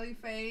smiley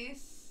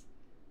face.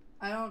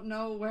 I don't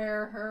know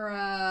where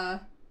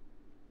her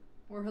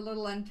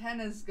little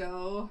antennas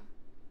go,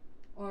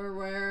 or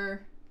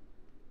where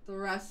the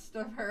rest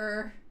of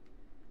her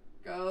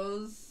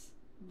goes,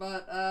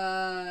 but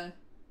hi,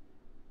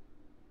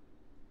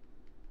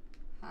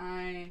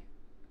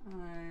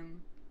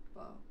 I'm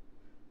Bo.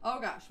 Oh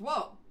gosh,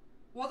 whoa.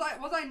 Was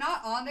I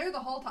not on there the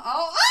whole time?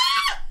 Oh,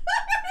 ah!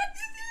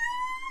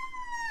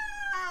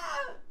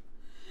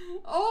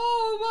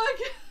 Oh my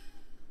god.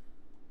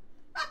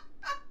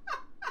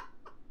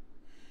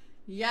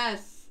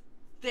 Yes,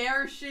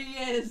 there she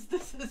is.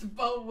 This is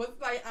Bo with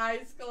my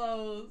eyes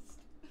closed.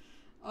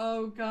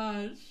 Oh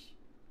gosh.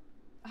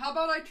 How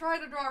about I try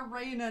to draw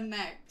Raina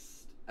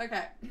next?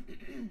 Okay.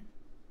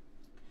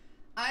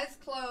 Eyes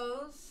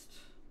closed.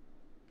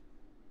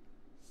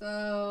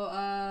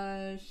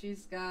 So,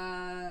 she's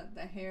got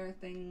the hair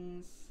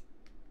things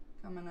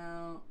coming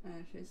out,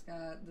 and she's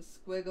got the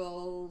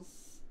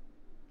squiggles.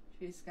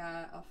 She's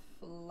got a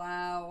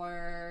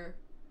flower.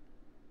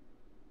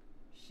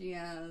 She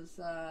has,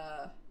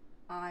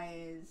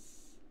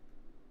 eyes,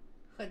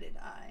 hooded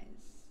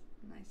eyes.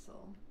 Nice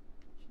little,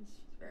 she's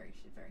very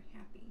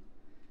happy.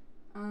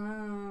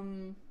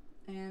 And,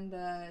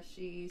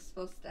 she's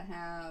supposed to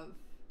have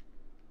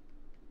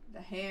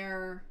the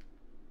hair.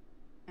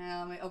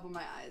 And let me open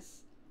my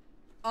eyes.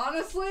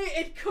 Honestly,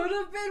 it could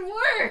have been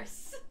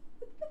worse.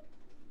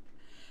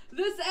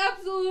 This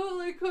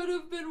absolutely could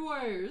have been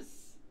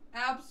worse.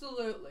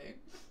 Absolutely.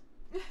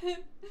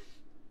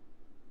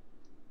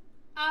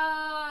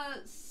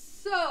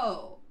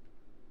 So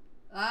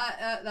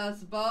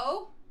that's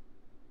Bo.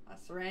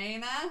 That's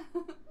Raina.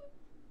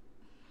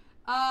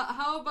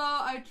 How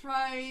about I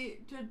try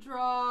to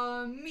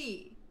draw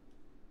me?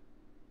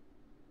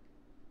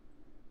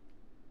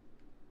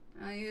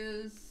 I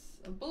use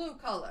a blue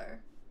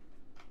color.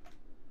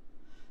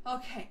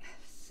 Okay,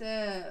 so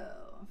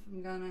if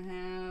I'm gonna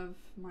have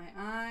my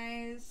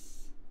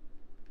eyes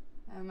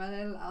and my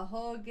little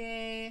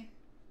ahoge.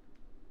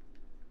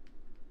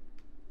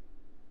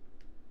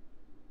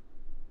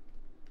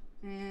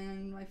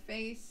 And my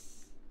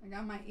face, I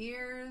got my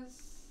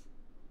ears,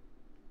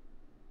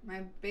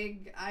 my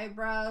big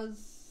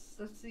eyebrows.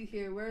 Let's see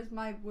here. Where's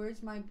my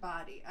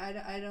body?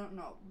 I don't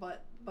know,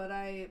 but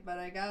I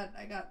got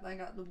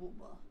the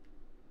booba.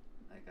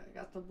 I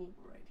got the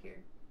booba right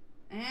here.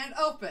 And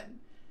open.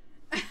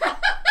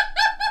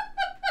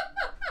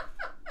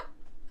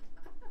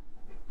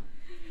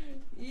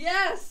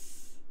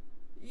 Yes.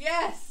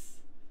 Yes.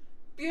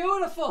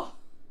 Beautiful.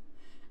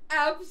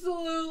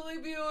 Absolutely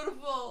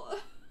beautiful.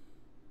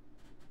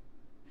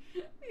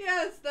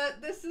 Yes,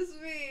 this is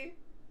me.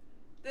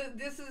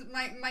 This is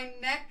my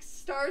neck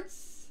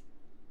starts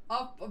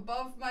up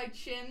above my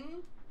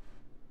chin,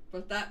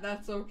 but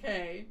that's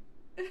okay.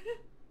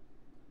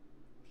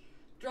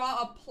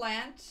 Draw a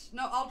plant.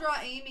 No, I'll draw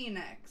Amy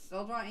next.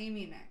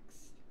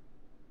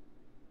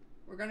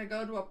 We're gonna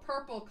go to a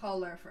purple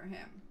color for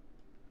him.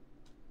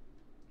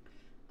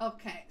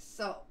 Okay,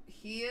 so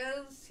he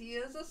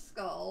is a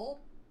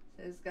skull.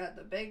 So he's got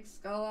the big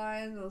skull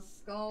eyes, the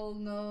skull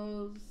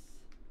nose.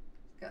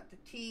 He's got the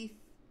teeth.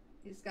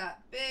 He's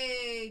got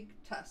big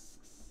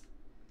tusks.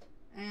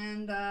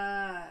 And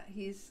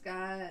he's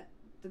got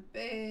the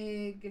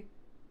big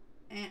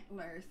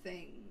antler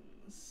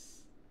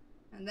things.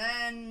 And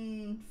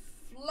then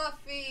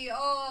fluffy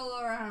all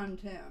around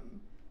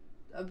him.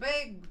 A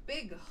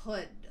big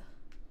hood.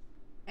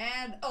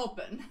 And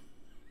open.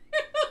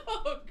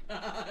 Oh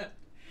God.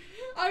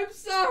 I'm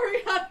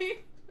sorry,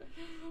 honey.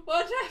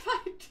 What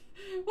have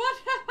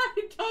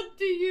I done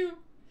to you?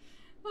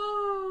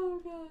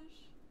 Oh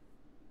gosh.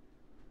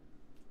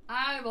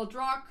 I will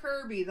draw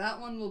Kirby. That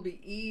one will be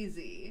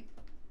easy.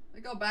 Let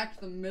me go back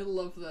to the middle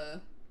of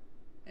the...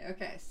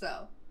 Okay,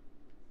 so.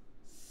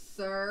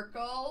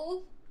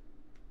 Circle.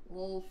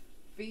 Little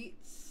feet.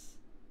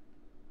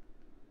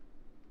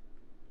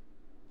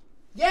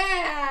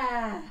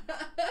 Yeah!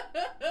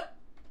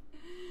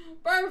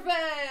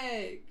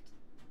 Perfect!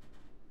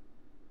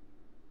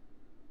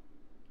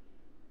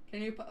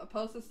 Can you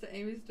post this to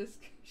Amy's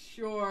disc?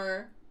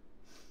 Sure.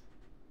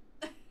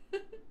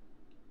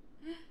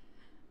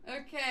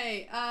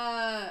 Okay,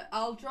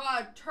 I'll draw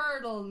a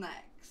turtle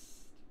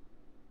next.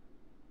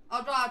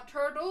 I'll draw a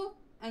turtle,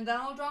 and then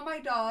I'll draw my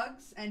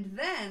dogs, and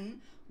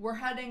then we're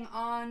heading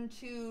on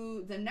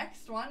to the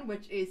next one,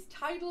 which is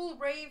Tidal,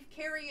 Rave,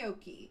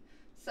 Karaoke.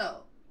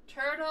 So,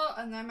 turtle,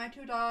 and then my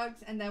two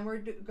dogs, and then we're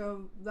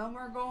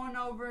going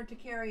over to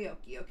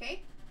karaoke,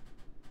 okay?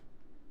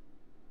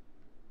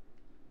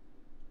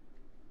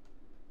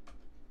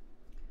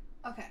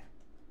 Okay.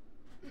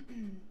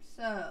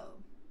 So,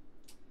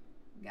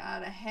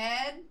 got a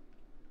head,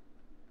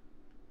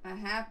 a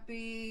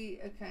happy,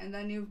 okay, and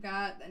then you've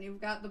got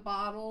the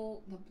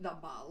bottle,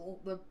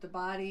 the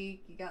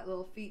body. You got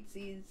little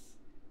feetsies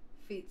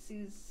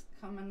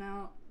coming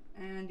out,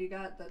 and you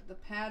got the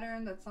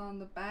pattern that's on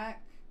the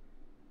back.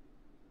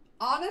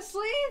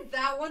 Honestly,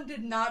 that one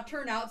did not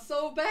turn out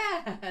so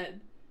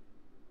bad.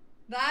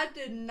 That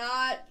did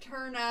not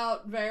turn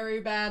out very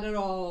bad at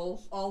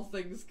all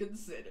things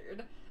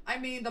considered. I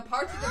mean, the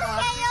parts of the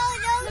body... Look at all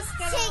those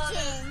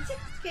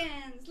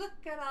chickens!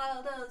 Look at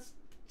all those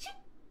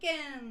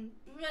chickens!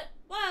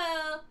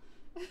 Well...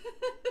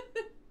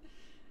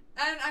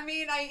 And, I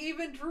mean, I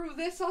even drew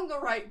this on the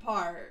right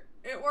part.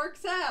 It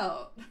works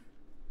out.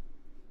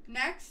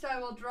 Next, I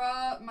will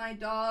draw my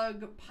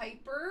dog,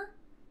 Piper.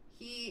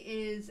 He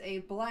is a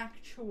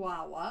black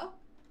chihuahua.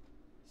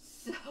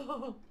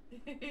 So...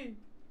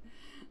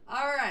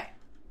 Alright.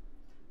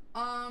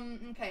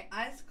 Okay,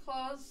 eyes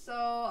closed, so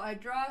I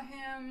draw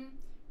him.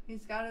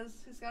 He's got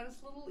his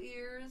little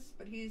ears,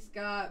 but he's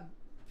got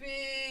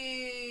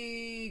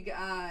big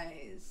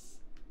eyes.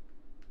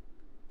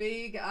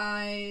 Big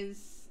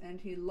eyes,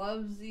 and he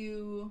loves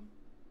you.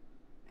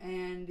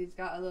 And he's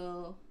got a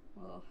little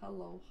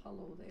hello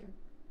there.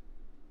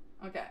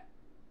 Okay.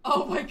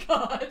 Oh my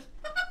God.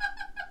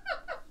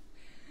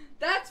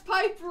 That's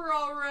Piper,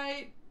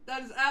 alright.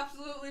 That is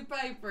absolutely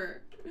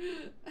Piper.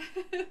 Get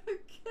a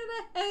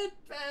head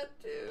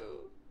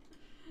tattoo.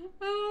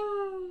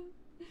 Oh.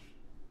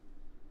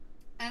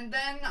 And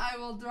then I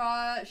will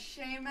draw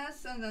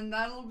Seamus, and then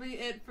that'll be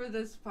it for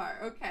this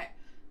part. Okay.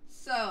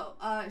 So,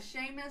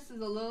 Seamus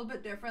is a little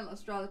bit different.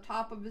 Let's draw the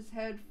top of his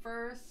head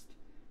first.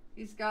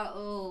 He's got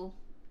little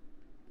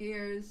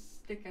ears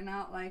sticking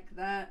out like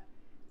that.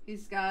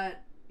 He's got,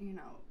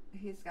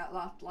 he's got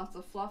lots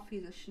of fluff.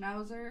 He's a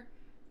schnauzer.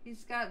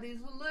 He's got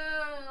these little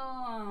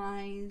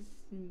eyes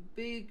and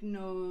big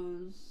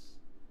nose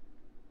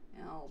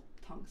and a little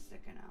tongue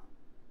sticking out.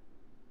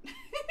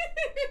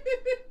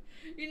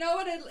 You know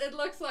what? It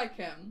looks like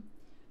him.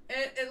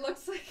 It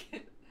looks like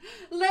it.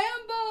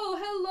 Lambo,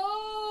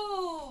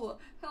 hello!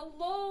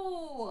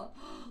 Hello!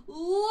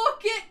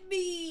 Look at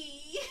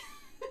me!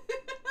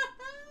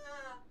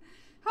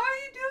 How are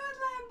you doing,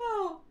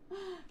 Lambo?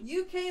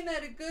 You came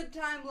at a good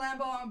time,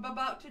 Lambo. I'm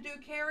about to do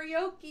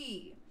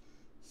karaoke.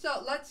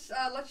 So let's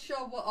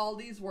show what all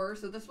these were.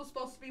 So this was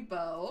supposed to be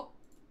Bo.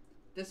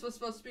 This was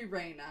supposed to be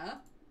Raina.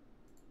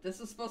 This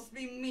was supposed to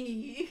be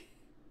me.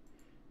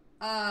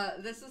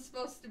 This is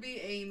supposed to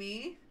be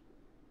Amy.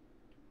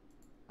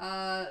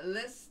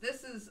 This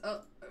is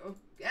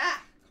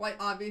quite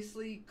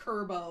obviously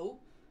Kerbo.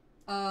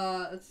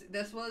 Let's see,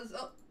 this was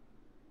a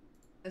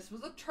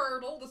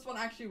turtle. This one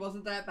actually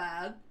wasn't that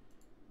bad.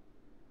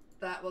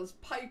 That was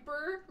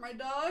Piper, my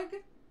dog,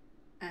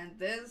 and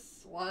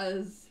this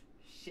was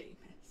Seamus.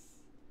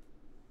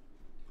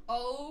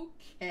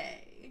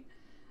 Okay.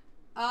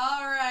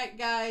 Alright,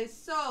 guys.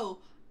 So,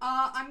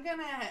 I'm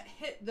gonna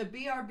hit the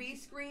BRB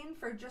screen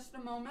for just a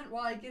moment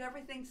while I get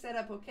everything set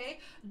up, okay?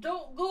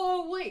 Don't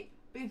go away,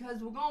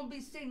 because we're gonna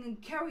be singing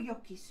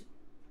karaoke soon.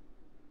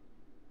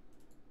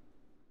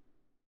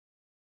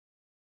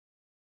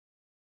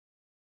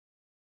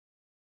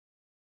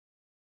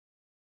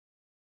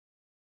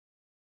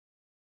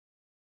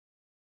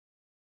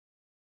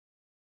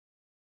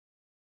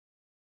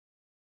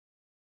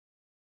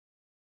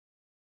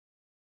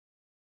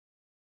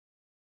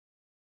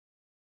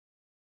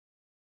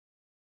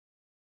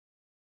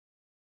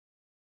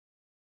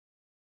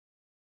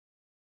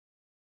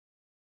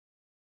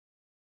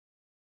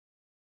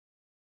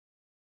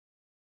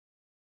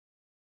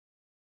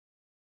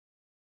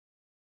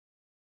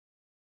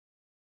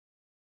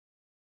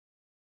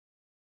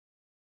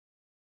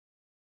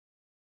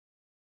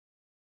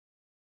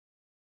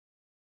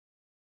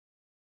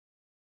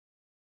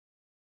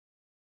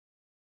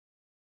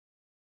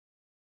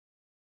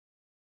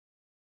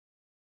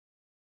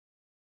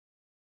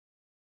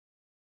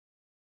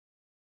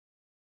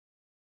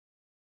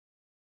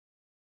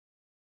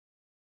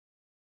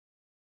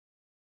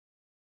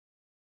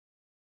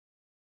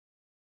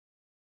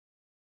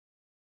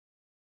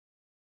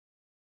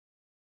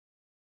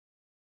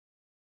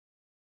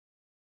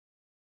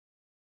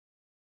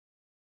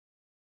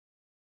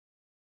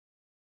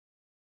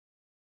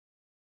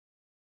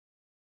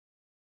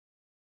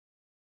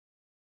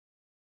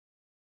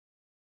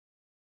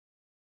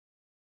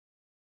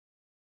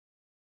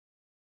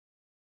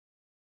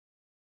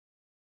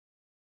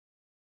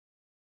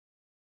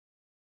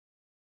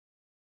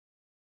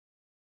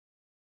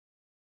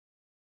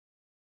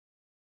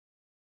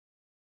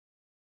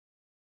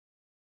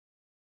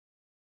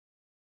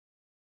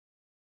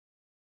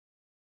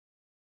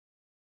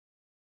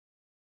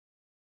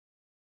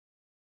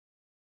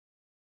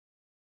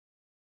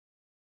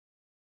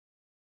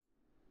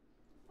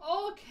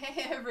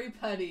 Okay,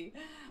 everybody,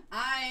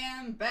 I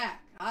am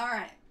back.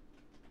 Alright,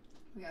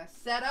 we gotta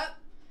set up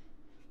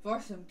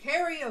for some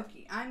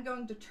karaoke. I'm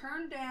going to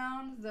turn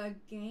down the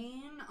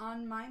gain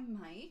on my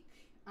mic.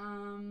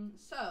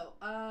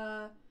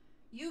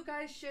 You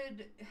guys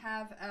should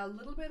have a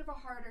little bit of a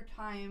harder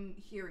time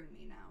hearing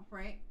me now,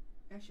 right?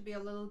 I should be a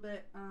little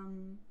bit,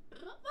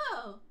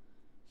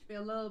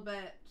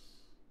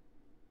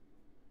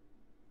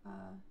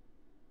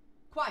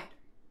 quieter.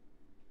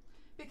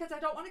 Because I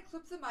don't want to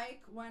clip the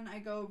mic when I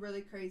go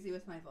really crazy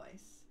with my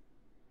voice.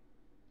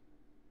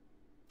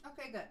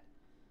 Okay, good.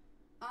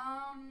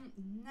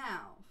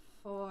 Now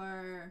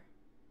for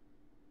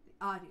the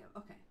audio.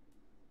 Okay.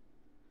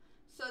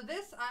 So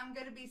this, I'm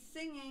going to be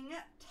singing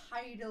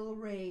Tidal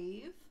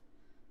Rave.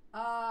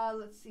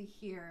 Let's see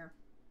here.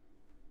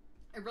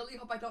 I really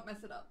hope I don't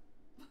mess it up.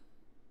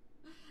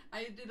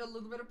 I did a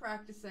little bit of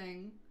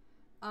practicing.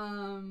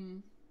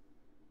 I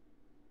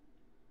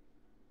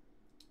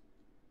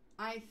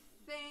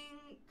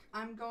think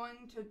I'm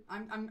going to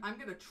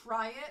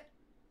try it.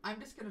 I'm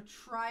just going to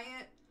try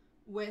it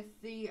with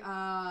the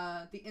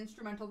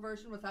instrumental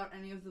version without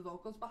any of the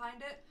vocals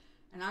behind it.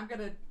 And I'm going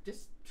to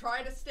just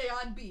try to stay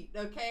on beat,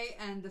 okay?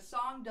 And the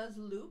song does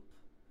loop.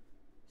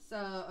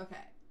 So,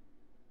 okay.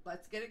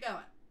 Let's get it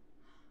going.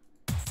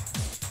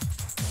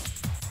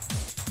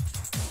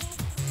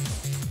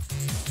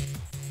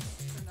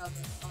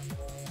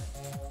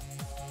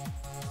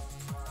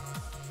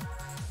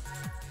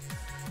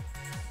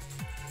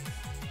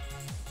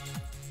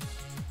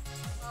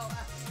 Oh,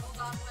 actually, hold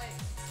on, wait.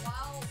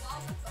 While this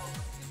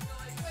opening is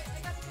going, wait, I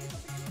got to do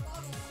something to the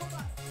bottle. Hold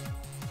on.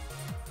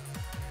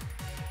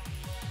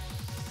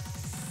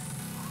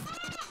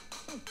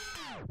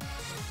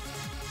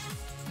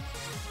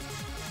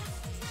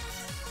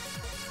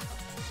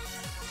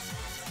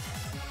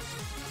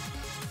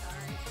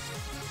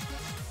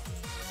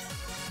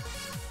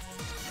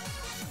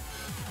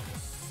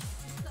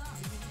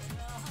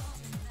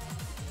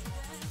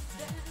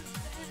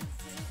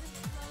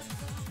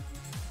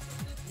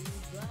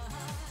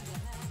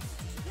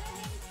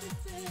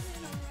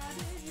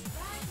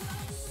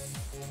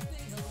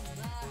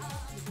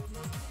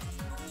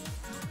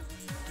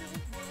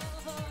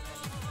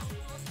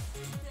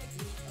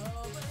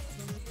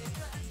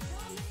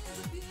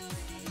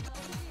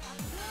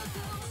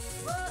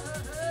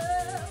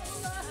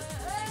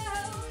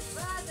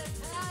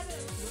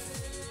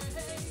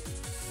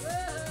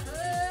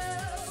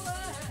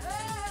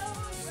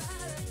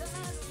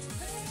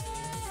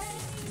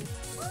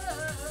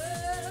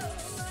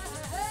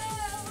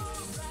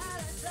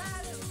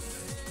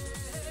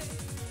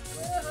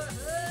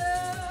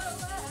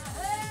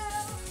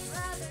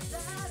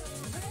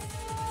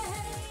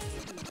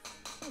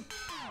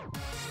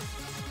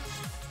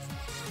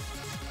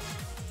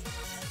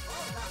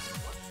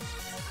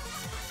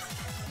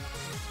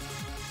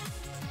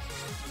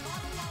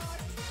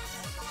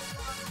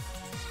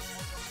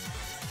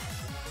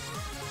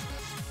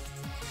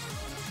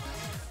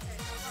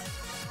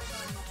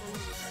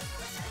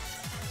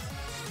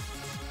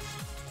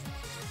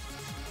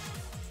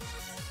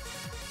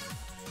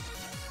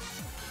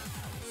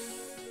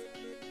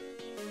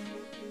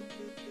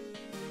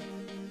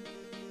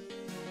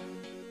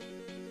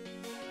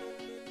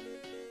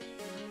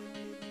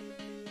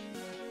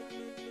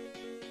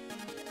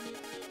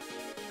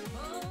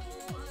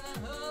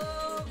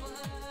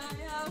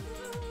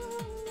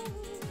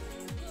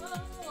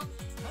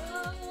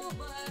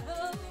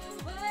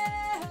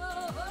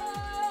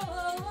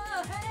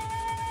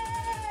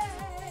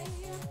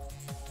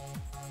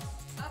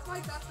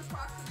 That's the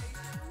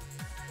approximation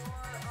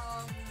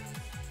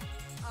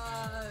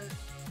for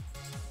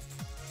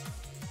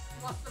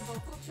what the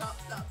vocal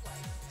chops sound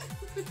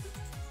like.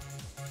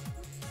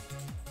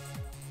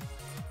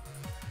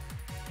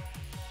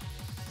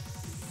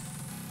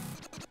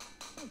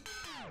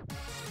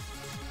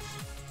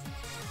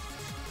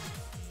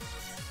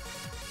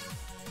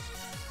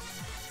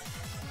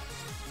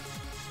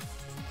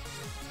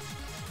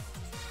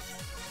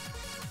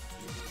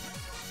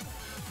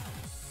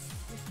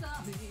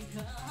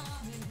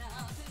 Coming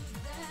out to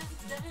dance,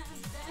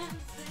 dance,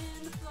 dance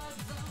in the flood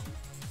zone.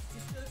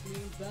 You took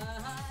me by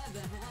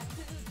the hand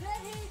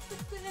today to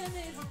spin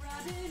it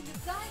around in your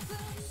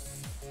cycle.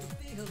 The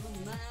feel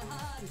of my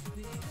heart is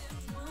beating,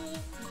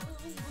 boom,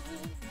 boom,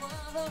 boom,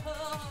 whoa.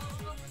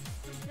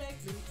 So take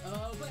me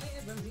away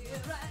from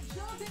here and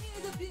show me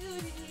the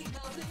beauty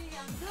of the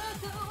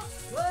undertow.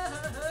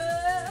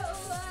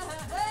 Whoa,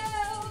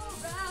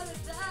 whoa, ride a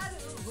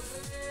tidal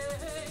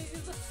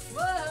wave.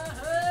 Whoa.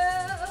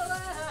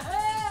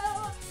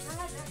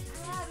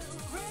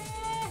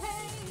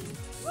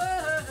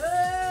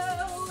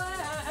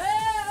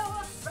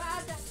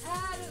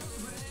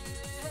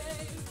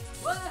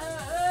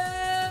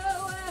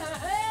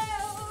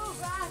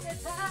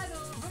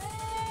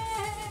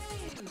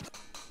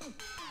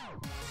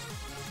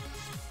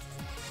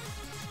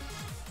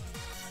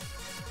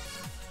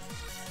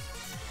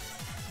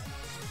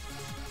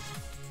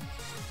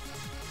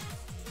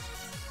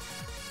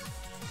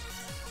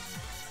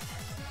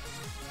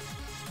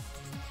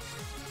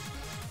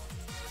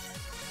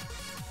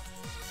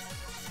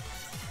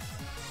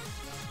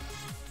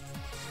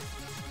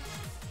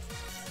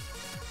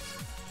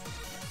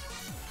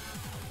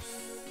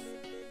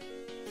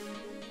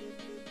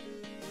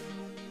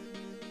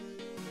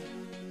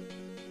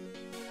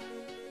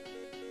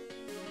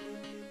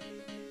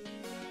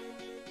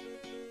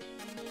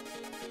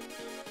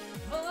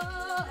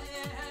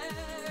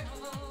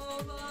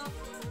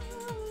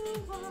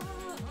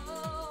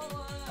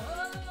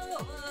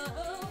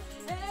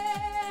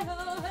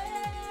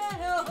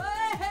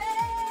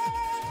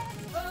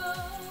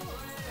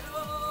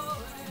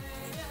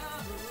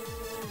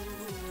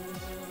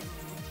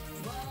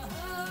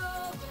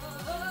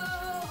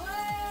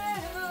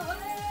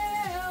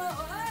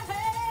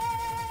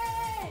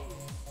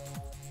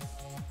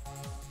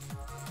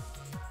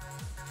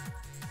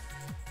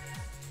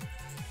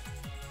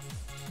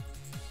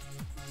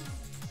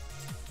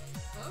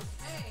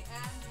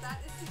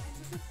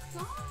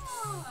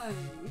 song.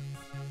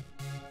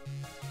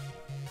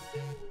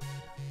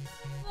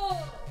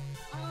 Oh,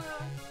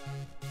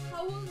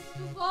 how was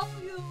the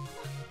volume?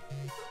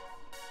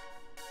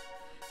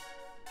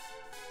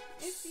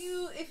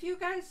 If you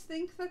guys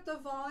think that the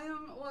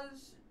volume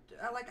was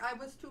like I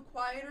was too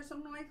quiet or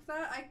something like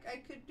that, I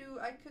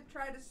could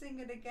try to sing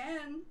it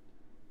again.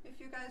 If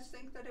you guys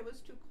think that it was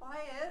too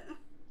quiet.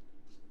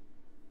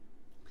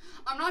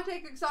 I'm not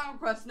taking song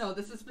requests, no,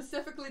 this is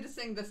specifically to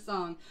sing this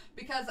song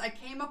because I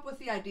came up with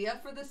the idea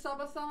for this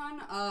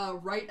subathon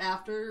right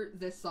after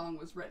this song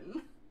was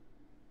written.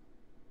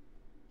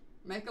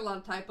 Make a lot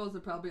of typos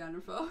and probably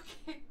underflow,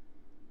 okay.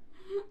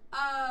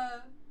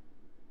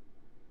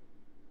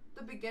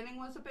 The beginning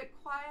was a bit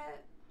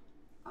quiet.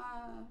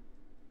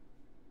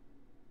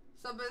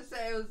 Somebody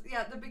say it was,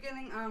 yeah, the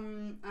beginning, let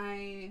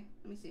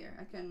me see here,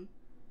 I can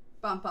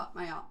bump up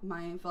my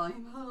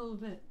volume a little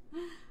bit.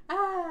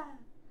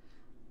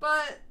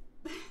 But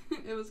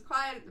it was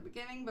quiet at the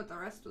beginning, but the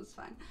rest was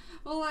fine.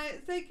 Well,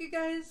 thank you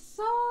guys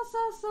so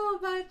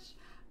much.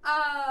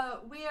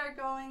 We are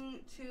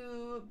going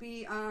to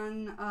be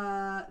on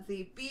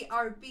the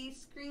BRB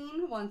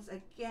screen once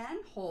again.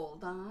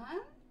 Hold on.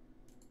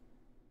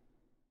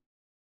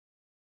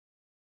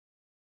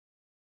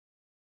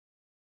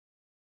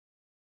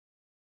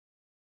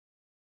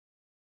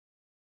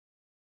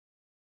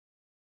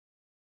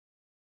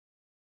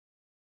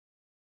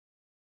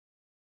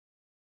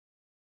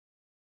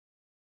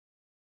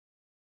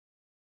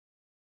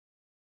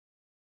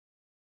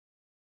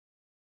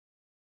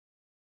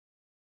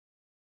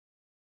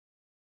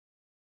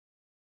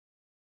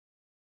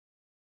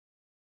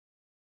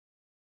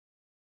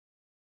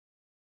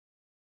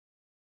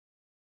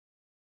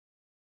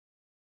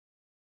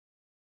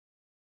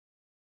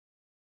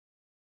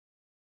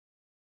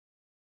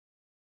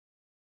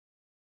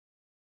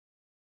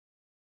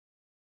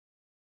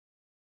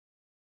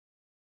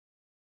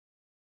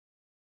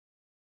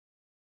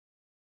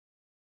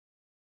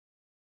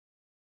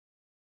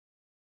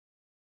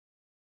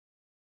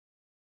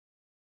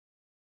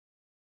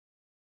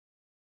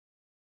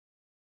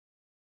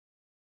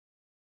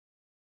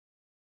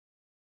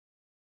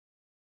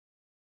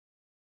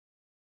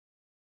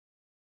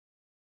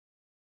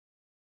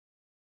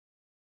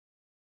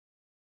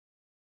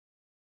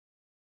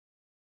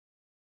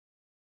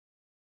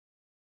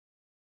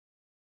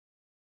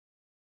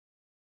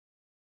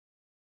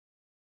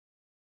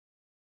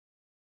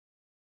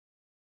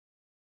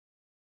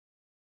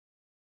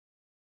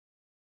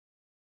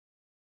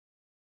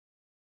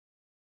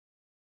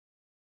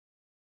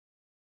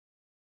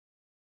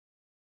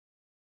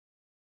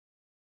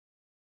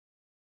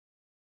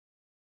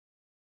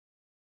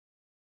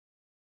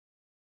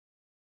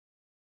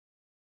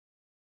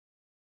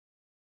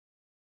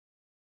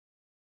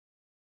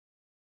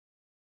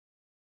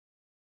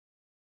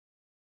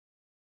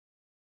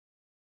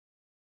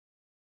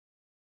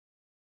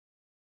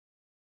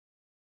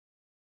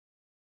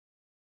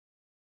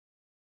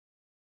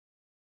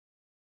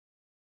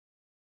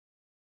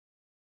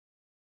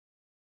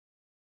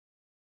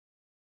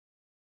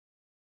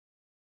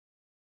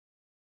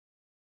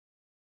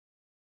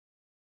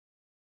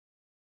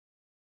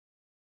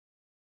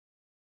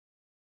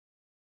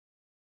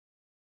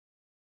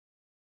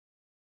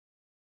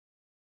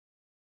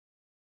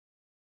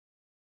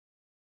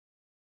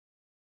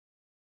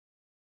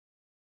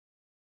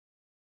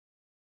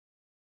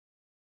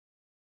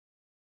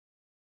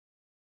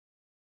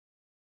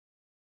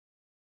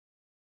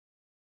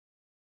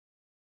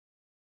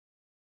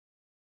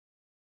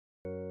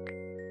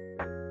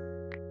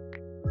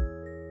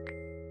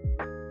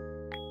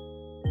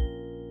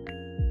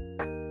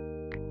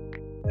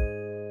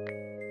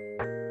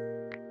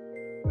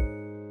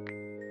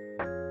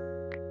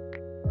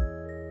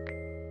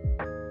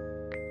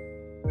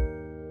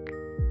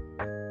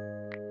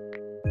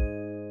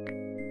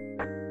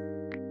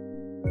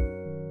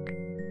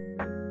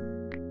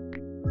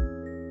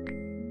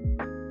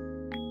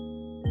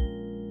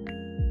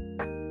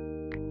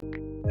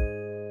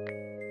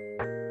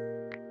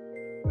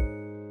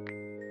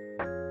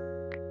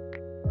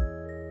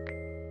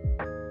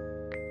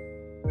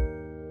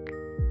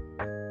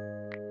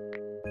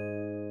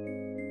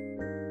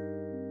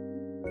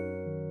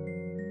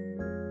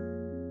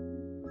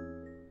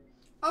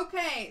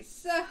 Okay,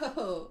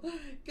 so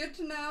good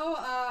to know.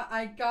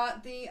 I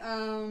got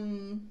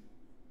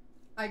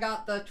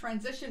the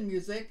transition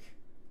music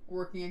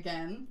working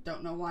again.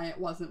 Don't know why it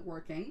wasn't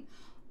working.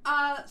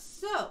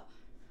 So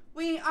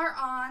we are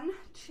on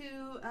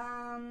to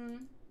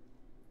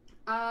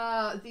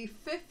the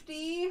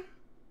 50.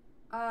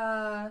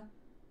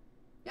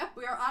 Yep,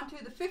 we are on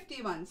to the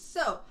 50 ones.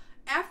 So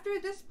after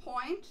this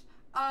point,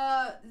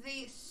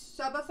 the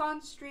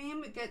subathon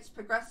stream gets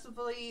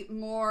progressively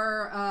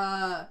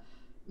more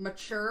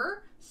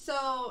mature.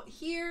 So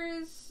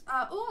here's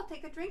oh, I'll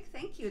take a drink,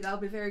 thank you, that'll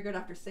be very good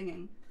after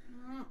singing.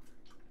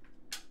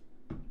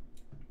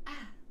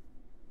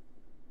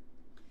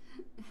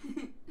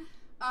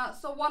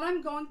 So what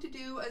I'm going to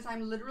do is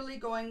I'm literally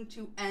going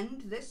to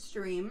end this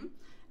stream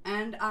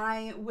and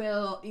I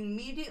will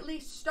immediately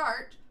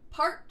start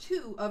part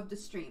 2 of the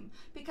stream,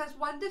 because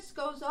when this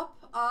goes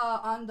up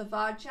on the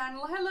VOD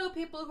channel, hello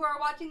people who are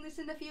watching this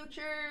in the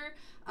future,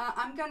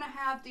 I'm gonna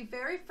have the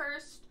very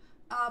first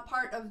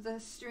part of the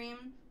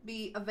stream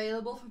be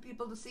available for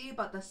people to see,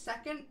 but the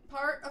second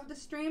part of the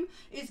stream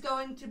is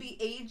going to be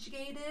age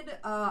gated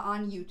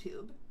on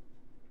YouTube.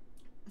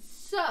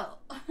 So,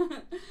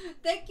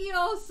 thank you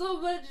all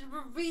so much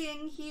for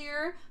being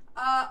here.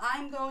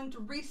 I'm going to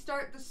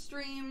restart the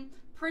stream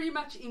pretty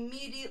much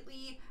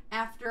immediately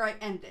after I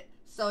end it.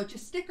 So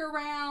just stick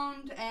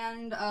around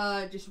and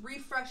just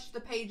refresh the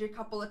page a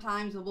couple of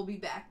times and we'll be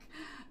back.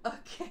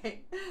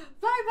 Okay,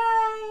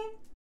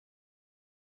 bye-bye!